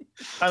 to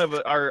kind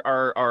of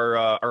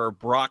our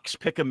Brock's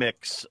pick a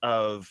mix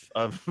of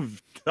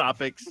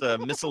topics,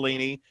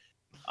 miscellany.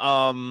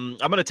 I'm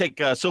gonna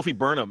take Sophie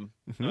Burnham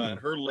and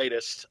her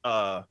latest.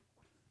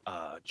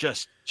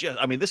 Just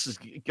I mean, this has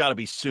got to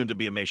be soon to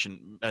be a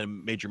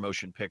major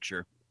motion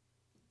picture,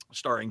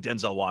 starring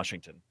Denzel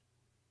Washington.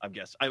 I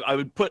guess I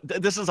would put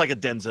this is like a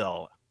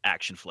Denzel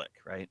action flick,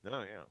 right?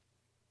 Oh yeah.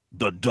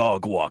 The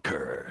Dog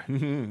Walker.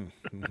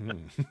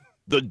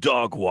 The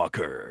Dog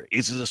Walker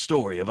is the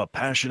story of a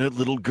passionate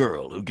little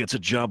girl who gets a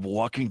job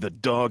walking the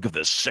dog of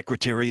the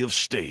Secretary of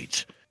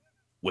State.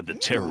 When the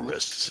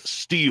terrorists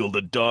steal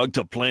the dog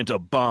to plant a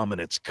bomb in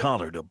its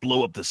collar to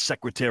blow up the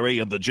Secretary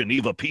and the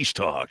Geneva peace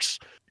talks,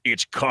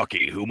 it's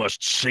Cocky who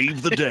must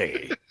save the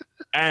day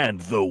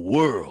and the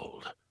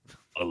world.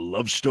 A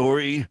love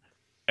story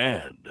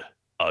and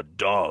a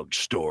dog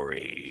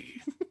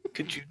story.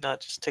 Could you not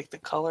just take the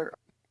color?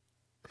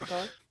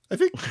 I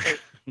think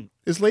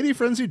is Lady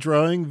Frenzy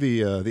drawing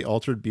the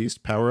Altered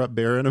Beast Power Up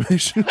Bear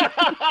animation?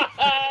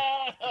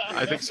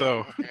 I think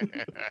so.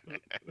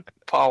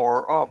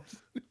 Power up.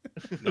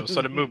 No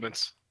sudden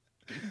movements.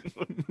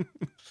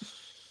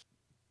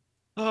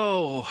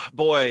 Oh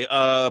boy,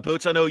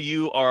 Boots, I know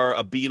you are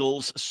a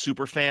Beatles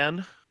super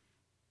fan.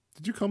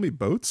 Did you call me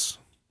Boats?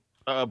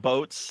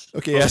 Boats.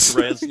 Okay, Boats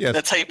yes, yes.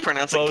 That's how you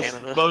pronounce it in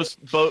Canada.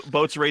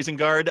 Boats Raising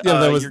Guard. Yeah,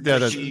 that was you're yeah,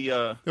 gushy,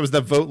 that was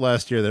that vote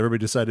last year that everybody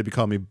decided to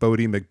call me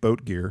Bodie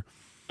McBoatgear.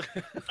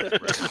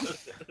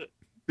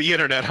 The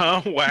internet,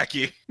 huh?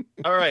 Wacky.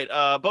 all right,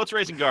 Boats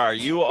Raising Guard.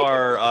 You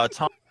are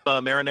Tom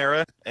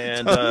Marinara,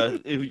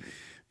 and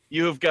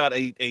you have got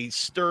a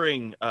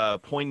stirring,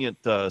 poignant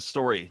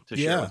story to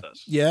share with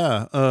us.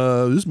 Yeah.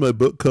 This is my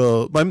book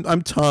called.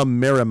 I'm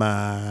Tom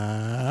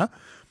Merriman,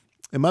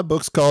 and my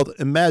book's called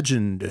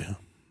Imagined.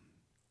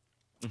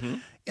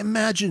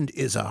 Imagined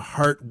is a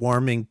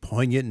heartwarming,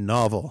 poignant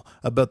novel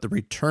about the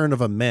return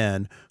of a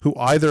man who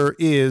either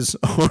is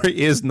or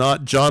is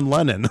not John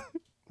Lennon.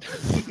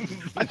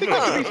 I think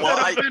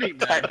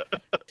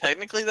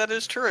Technically, that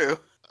is true.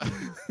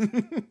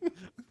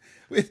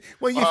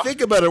 When you think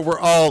about it, we're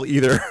all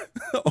either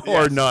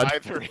or Yes, not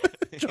either.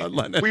 John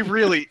Lennon. we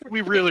really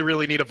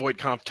need a void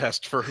comp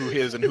test for who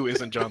is and who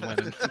isn't John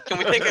Lennon. Can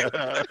we take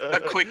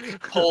a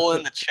quick poll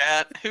in the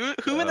chat?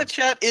 Who in the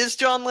chat is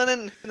John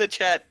Lennon? Who in the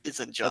chat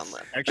isn't John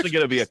Lennon? Actually,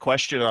 going to be a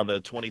question on the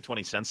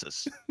 2020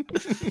 census.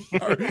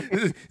 But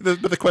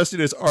the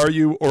question is, are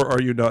you or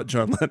are you not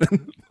John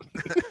Lennon?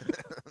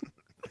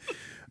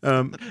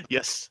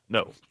 Yes,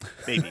 no,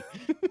 maybe.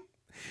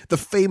 The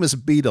famous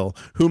Beatle,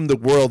 whom the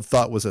world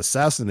thought was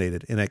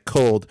assassinated in a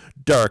cold,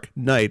 dark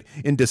night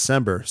in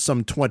December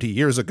some 20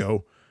 years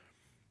ago.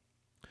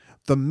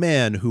 The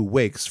man who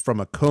wakes from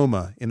a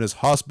coma in his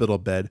hospital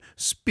bed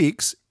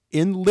speaks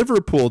in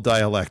Liverpool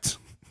dialect.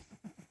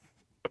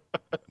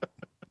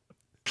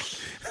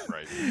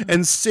 Right.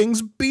 And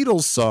sings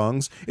Beatles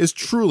songs is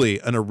truly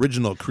an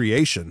original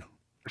creation.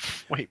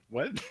 Wait,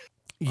 what?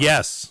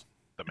 Yes.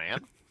 The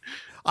man.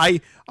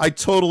 I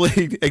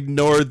totally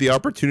ignored the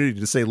opportunity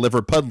to say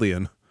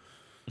Liverpudlian.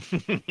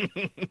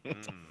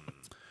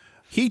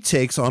 He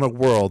takes on a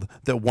world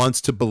that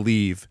wants to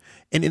believe,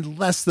 and in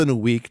less than a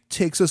week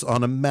takes us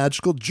on a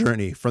magical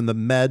journey from the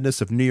madness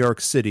of New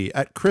York City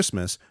at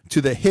Christmas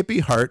to the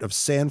hippie heart of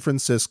San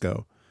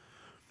Francisco.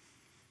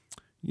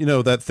 You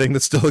know, that thing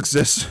that still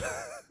exists?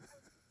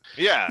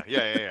 Yeah.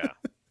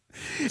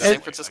 San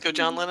Francisco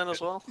John Lennon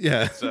as well?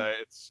 Yeah.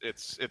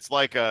 It's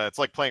like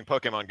playing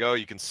Pokemon Go.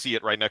 You can see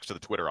it right next to the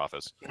Twitter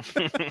office.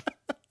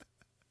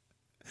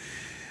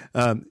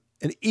 and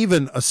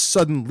even a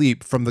sudden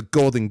leap from the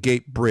Golden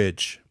Gate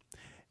Bridge.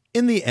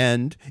 In the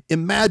end,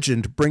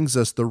 Imagined brings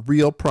us the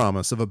real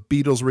promise of a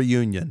Beatles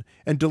reunion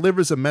and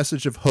delivers a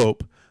message of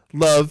hope,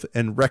 love,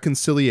 and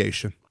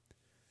reconciliation.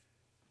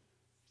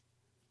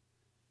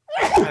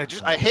 I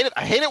hate it.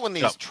 I hate it when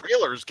these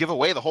trailers give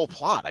away the whole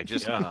plot. I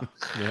just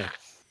Yeah.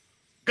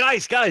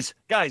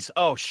 Guys.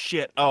 Oh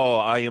shit. Oh,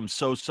 I am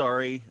so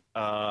sorry.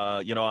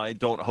 I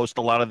don't host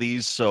a lot of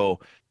these, so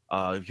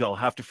y'all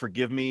have to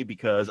forgive me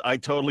because I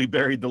totally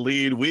buried the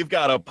lead. We've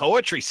got a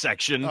poetry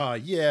section. Oh,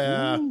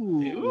 yeah.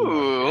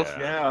 Ooh.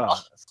 Yeah.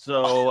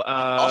 So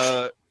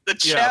The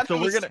chat so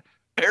we're was gonna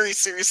very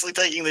seriously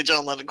taking the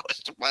John Lennon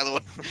question, by the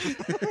way.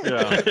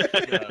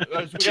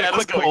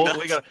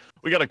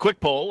 We got a quick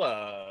poll.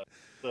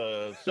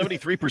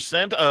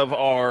 73% of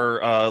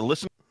our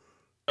listeners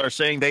are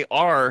saying they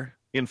are,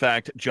 in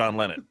fact, John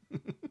Lennon.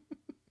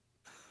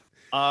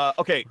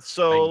 Okay,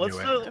 so let's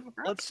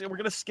see. We're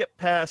gonna skip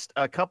past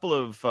a couple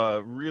of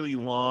really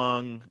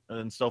long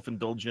and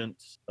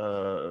self-indulgent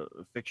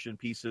fiction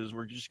pieces.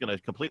 We're just gonna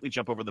completely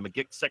jump over the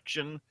McGick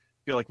section. I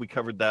feel like we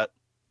covered that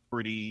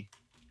pretty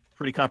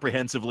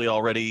comprehensively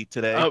already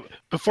today.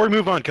 Before we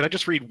move on, can I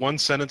just read one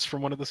sentence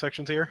from one of the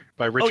sections here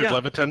by Richard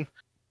Leviton?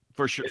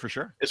 For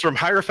sure. It's from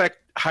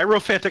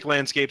Hierophantic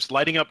Landscapes,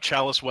 Lighting Up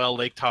Chalice Well,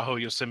 Lake Tahoe,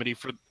 Yosemite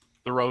for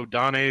the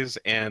Rhodones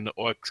and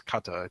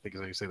Oaxaca, I think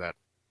is how you say that.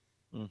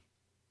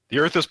 The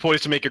Earth is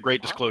poised to make a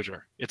great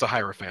disclosure. It's a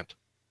Hierophant.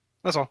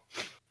 That's all.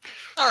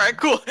 All right,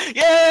 cool.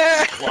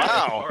 Yeah.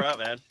 Wow. All right,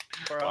 man.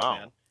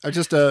 Man. I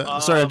just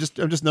sorry, I'm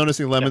just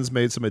noticing Lemon's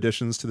made some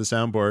additions to the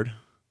soundboard.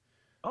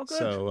 Oh,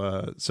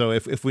 good. So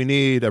if we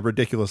need a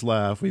ridiculous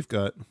laugh, we've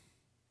got.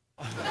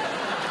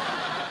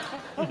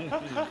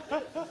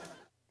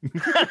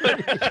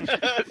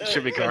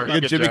 Jimmy Carr.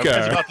 Good Jimmy I was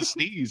Carr. about to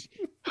sneeze.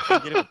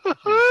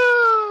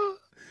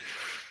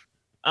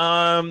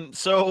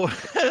 So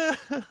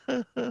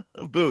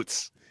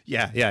Boots.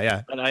 Yeah.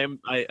 And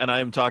I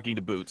am talking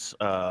to Boots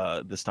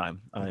this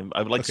time. I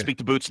would like to speak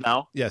to Boots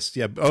now. Yes,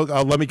 yeah. Oh,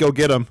 let me go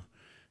get him.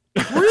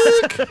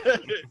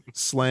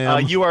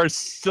 Slam. You are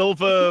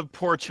Silva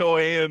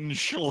Portoyan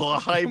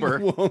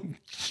Schleiber. Whoa,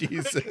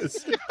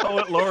 Jesus.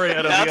 Poet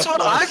laureate of That's the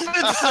what I've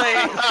been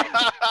saying.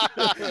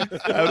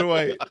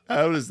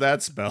 How is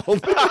that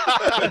spelled?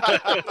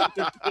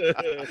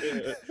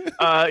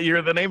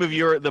 The name of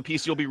the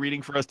piece you'll be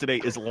reading for us today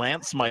is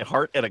Lance My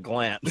Heart at a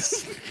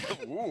Glance.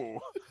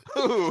 Ooh.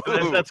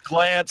 That's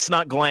glance,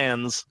 not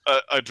glands.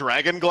 A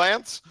dragon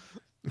glance?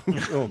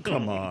 Oh,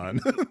 come on.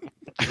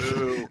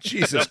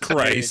 Jesus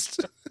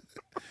Christ.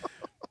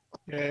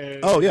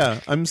 Oh,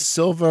 yeah. I'm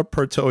Silva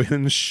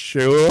Pertoyan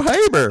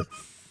Schleiber.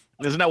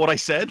 Isn't that what I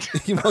said?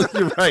 Well,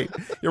 you're right.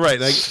 You're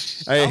right.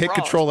 I hit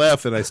Control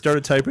F and I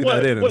started typing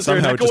that in, and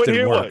somehow it just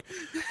didn't work.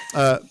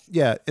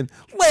 Yeah. And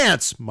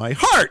Lance, my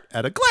heart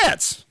at a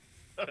glance.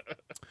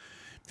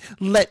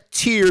 Let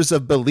tears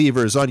of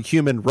believers on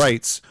human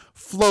rights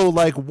flow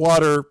like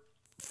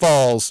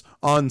waterfalls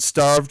on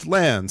starved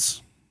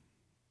lands.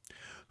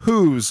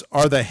 Whose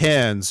are the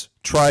hands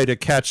try to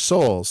catch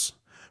souls,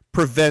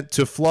 prevent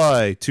to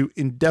fly to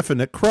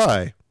indefinite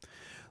cry,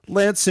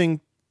 lancing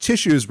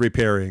tissues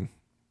repairing,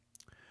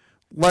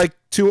 like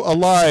to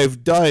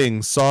alive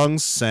dying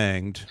songs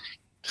sanged.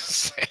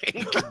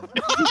 The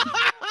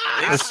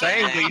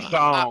Sandy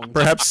song.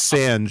 Perhaps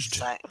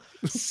sanged.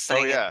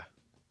 Oh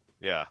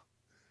yeah.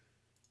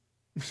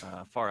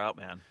 Far out,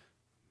 man.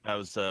 That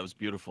was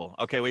beautiful.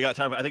 Okay, we got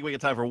time. I think we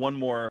got time for one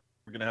more.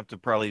 We're gonna have to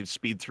probably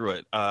speed through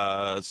it.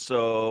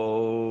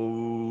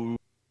 So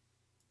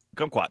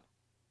kumquat.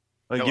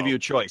 I'll give you a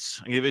choice.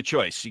 You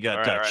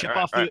got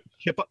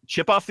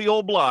chip off the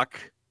old block,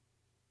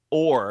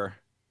 or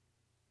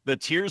the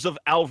Tears of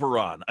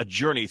Alvaron, a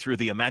journey through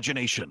the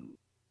imagination.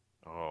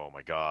 Oh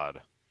my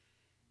god.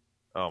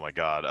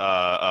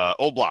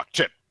 Old block.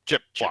 Chip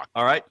block.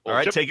 All right.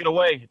 Chip. Take it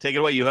away.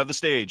 You have the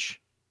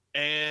stage,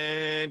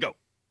 and go.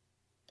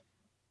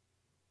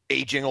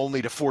 Aging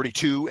only to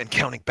 42 and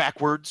counting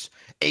backwards,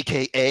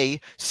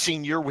 aka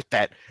senior with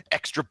that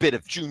extra bit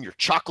of junior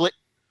chocolate,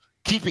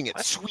 keeping it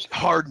sweet,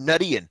 hard,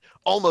 nutty, and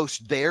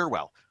almost there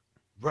while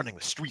running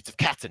the streets of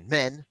cats and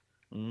men.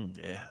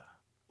 Yeah.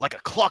 Like a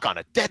clock on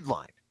a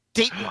deadline,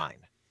 dateline.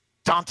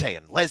 Dante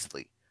and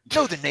Leslie.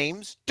 Know the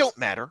names, don't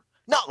matter.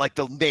 Not like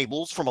the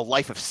labels from A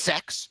Life of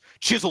Sex,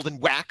 chiseled in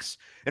wax,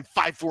 and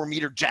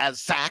 5'4" jazz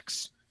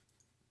sax.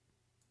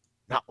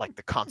 Not like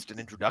the constant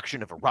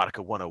introduction of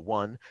Erotica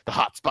 101, the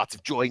hot spots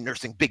of joy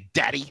nursing Big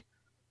Daddy.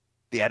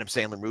 The Adam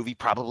Sandler movie,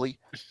 probably.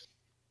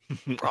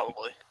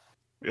 Probably.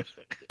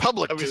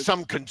 Public to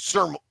some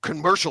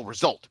commercial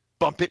result.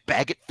 Bump it,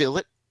 bag it, fill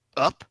it,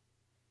 up.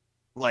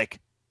 Like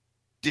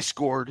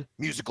Discord,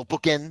 musical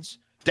bookends,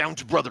 down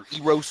to Brother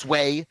Eros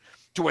Way,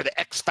 to where the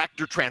X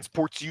Factor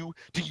transports you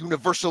to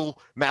universal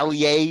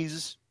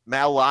malaise,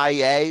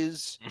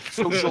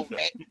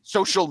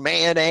 social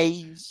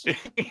mayonnaise.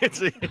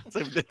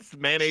 it's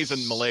mayonnaise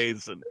and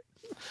malaise in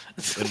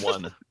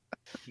one.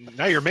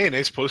 Now your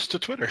mayonnaise posts to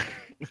Twitter.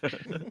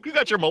 You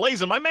got your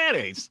malaise in my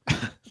mayonnaise.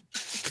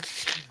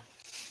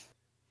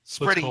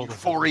 spreading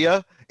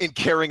euphoria and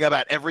caring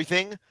about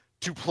everything,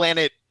 to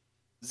planet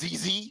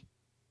ZZ,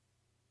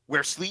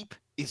 where sleep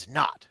is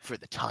not for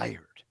the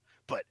tired,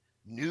 but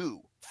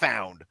new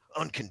found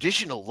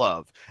unconditional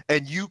love,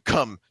 and you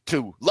come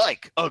to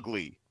like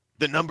ugly,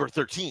 the number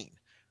 13.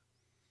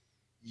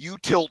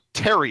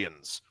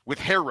 Utilitarians with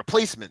hair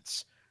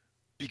replacements,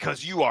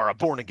 because you are a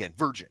born-again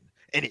virgin,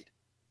 and it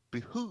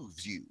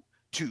behooves you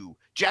to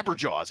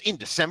Jabberjaws in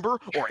December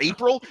or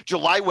April,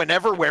 July,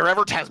 whenever,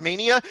 wherever,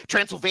 Tasmania,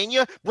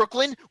 Transylvania,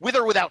 Brooklyn, with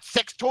or without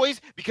sex toys,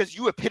 because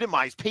you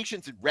epitomize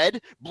patience in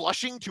red,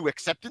 blushing to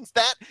acceptance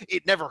that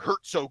it never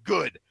hurt so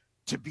good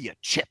to be a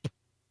chip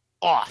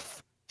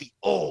off the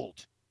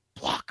old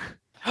block.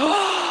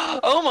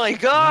 Oh my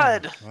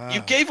god! Wow.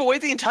 You gave away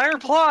the entire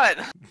plot!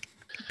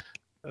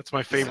 That's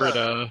my favorite.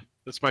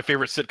 That's my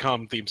favorite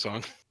sitcom theme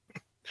song.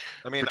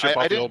 I mean, Chip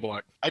I off the old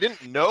block.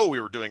 didn't know we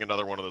were doing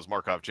another one of those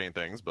Markov chain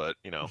things, but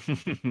you know.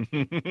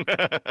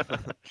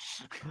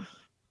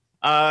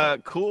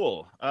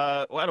 Cool.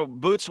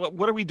 Boots,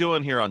 what are we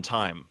doing here on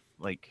time?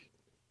 Like,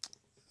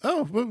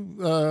 Oh,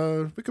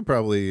 well, we could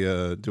probably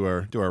do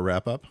our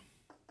wrap up.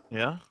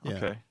 yeah? Yeah.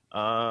 Okay.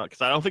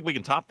 Because I don't think we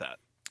can top that.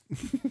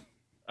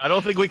 I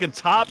don't think we can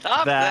top,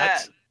 Top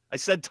that. I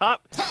said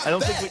top. I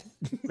don't think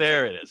we.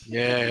 There it is.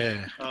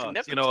 Yeah. Oh,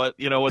 Never you know what?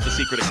 You know what the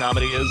secret of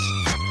comedy is?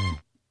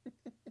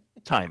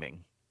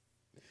 Timing.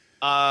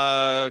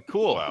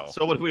 Cool. Wow.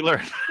 So what did we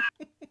learn?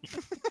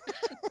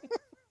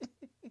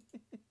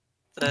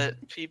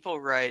 That people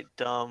write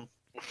dumb.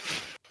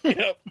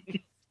 Yep.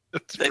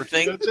 They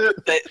think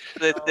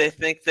they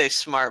think they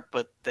smart,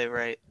 but they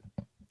write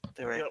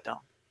Yep. dumb.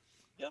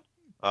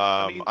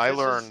 mean, I this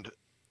learned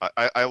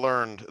I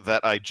learned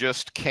that I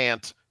just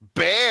can't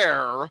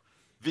bear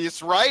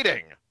this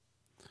writing.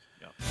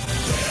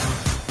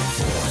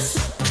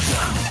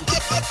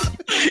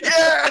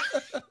 Yeah.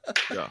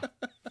 Yeah.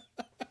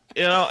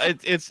 You know,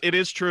 it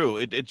is true.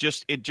 It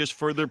just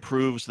further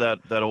proves that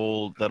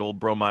old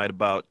bromide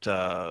about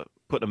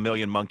putting 1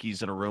 million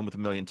monkeys in a room with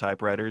 1 million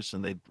typewriters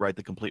and they'd write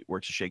the complete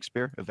works of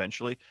Shakespeare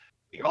eventually.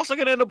 You're also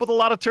going to end up with a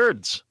lot of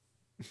turds.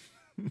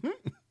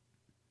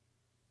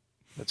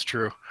 That's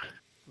true.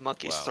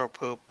 Monkeys Wow. throw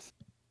poop.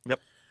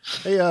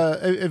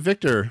 Hey,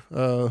 Victor,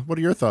 what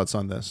are your thoughts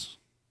on this?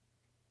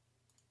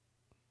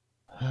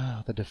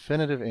 The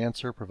definitive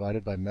answer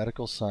provided by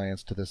medical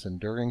science to this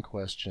enduring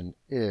question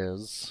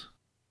is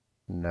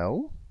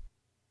no.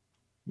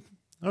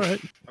 All right.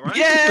 All right.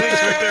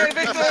 Yay,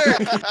 Victor!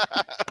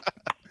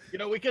 You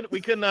know, we can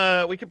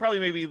probably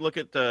maybe look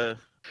at some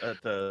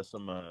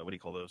what do you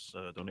call those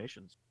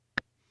donations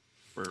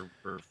for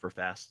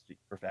fast.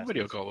 What do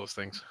you call those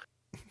things?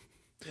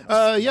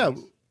 Yeah.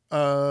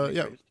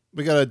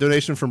 We got a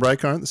donation from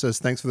Rykarn that says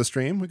thanks for the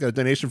stream. We got a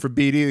donation for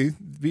BD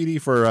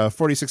for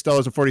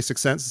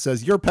 $46.46. It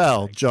says your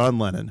pal John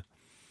Lennon.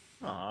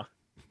 Aw.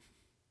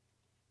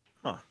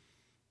 Huh.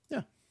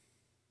 Yeah.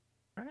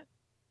 All right.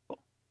 Cool.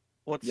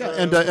 What's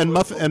And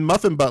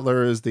Muffin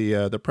Butler is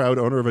the proud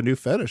owner of a new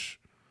fetish.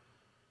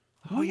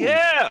 Oh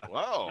yeah.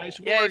 Wow. Nice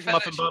Yay, work,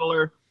 Muffin fetish.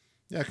 Butler.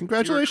 Yeah,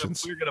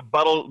 congratulations. We're gonna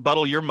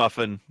buttle your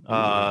muffin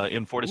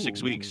in 4 to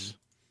 6 weeks.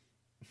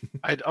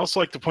 I'd also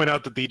like to point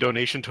out that the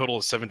donation total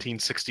is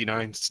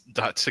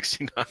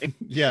 1769.69.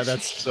 Yeah,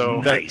 that's So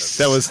Nice.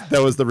 that was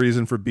the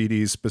reason for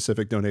BD's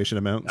specific donation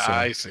amount. So.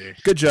 I see.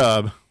 Good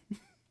job.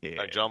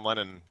 Yeah. John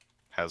Lennon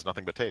has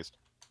nothing but taste.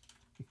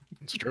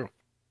 It's true.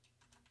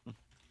 All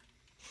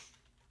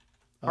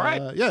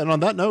right. Yeah, and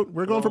on that note,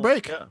 we're going for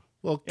break. Yeah.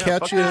 We'll Yeah,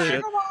 catch fuck that you.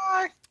 shit.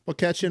 We'll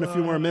catch you in a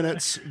few more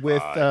minutes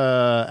with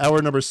hour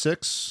number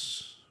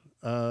 6,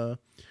 where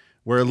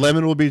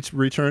Lemon will be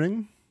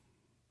returning.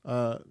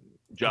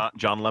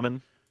 John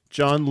Lemon.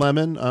 John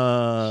Lemon.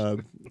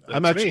 I'm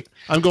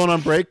going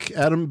on break.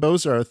 Adam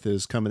Bozarth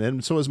is coming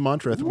in. So is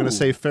Montreth. We're going to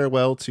say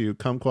farewell to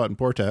Kumquat and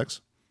Portax.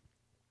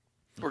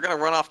 We're gonna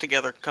run off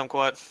together,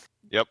 kumquat.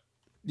 Yeah.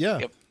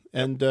 Yep.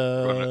 And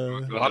A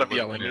lot of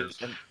yelling. And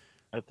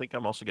I think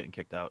I'm also getting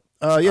kicked out.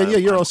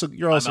 you're also I'm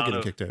getting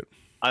out kicked out.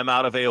 I'm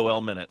out of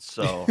AOL minutes,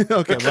 so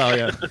Okay, well,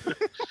 yeah.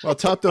 Well,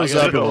 top those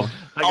up. go.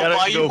 I'll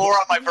buy you more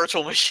on my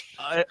virtual machine.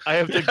 I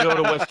have to go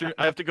to Western.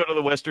 I have to go to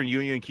the Western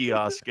Union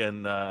kiosk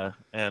and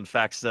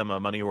fax them a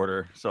money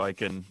order so I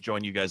can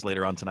join you guys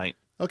later on tonight.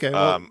 Okay.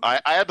 Well, I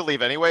had to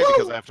leave anyway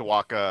because I have to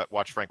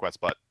watch Frank West's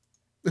butt.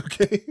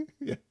 okay.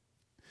 Yeah.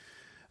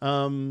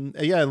 And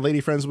Lady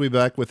Friends will be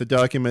back with a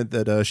document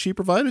that she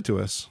provided to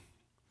us,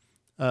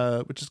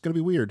 which is going to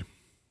be weird.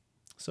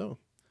 So,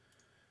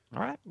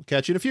 All right. we'll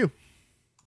catch you in a few.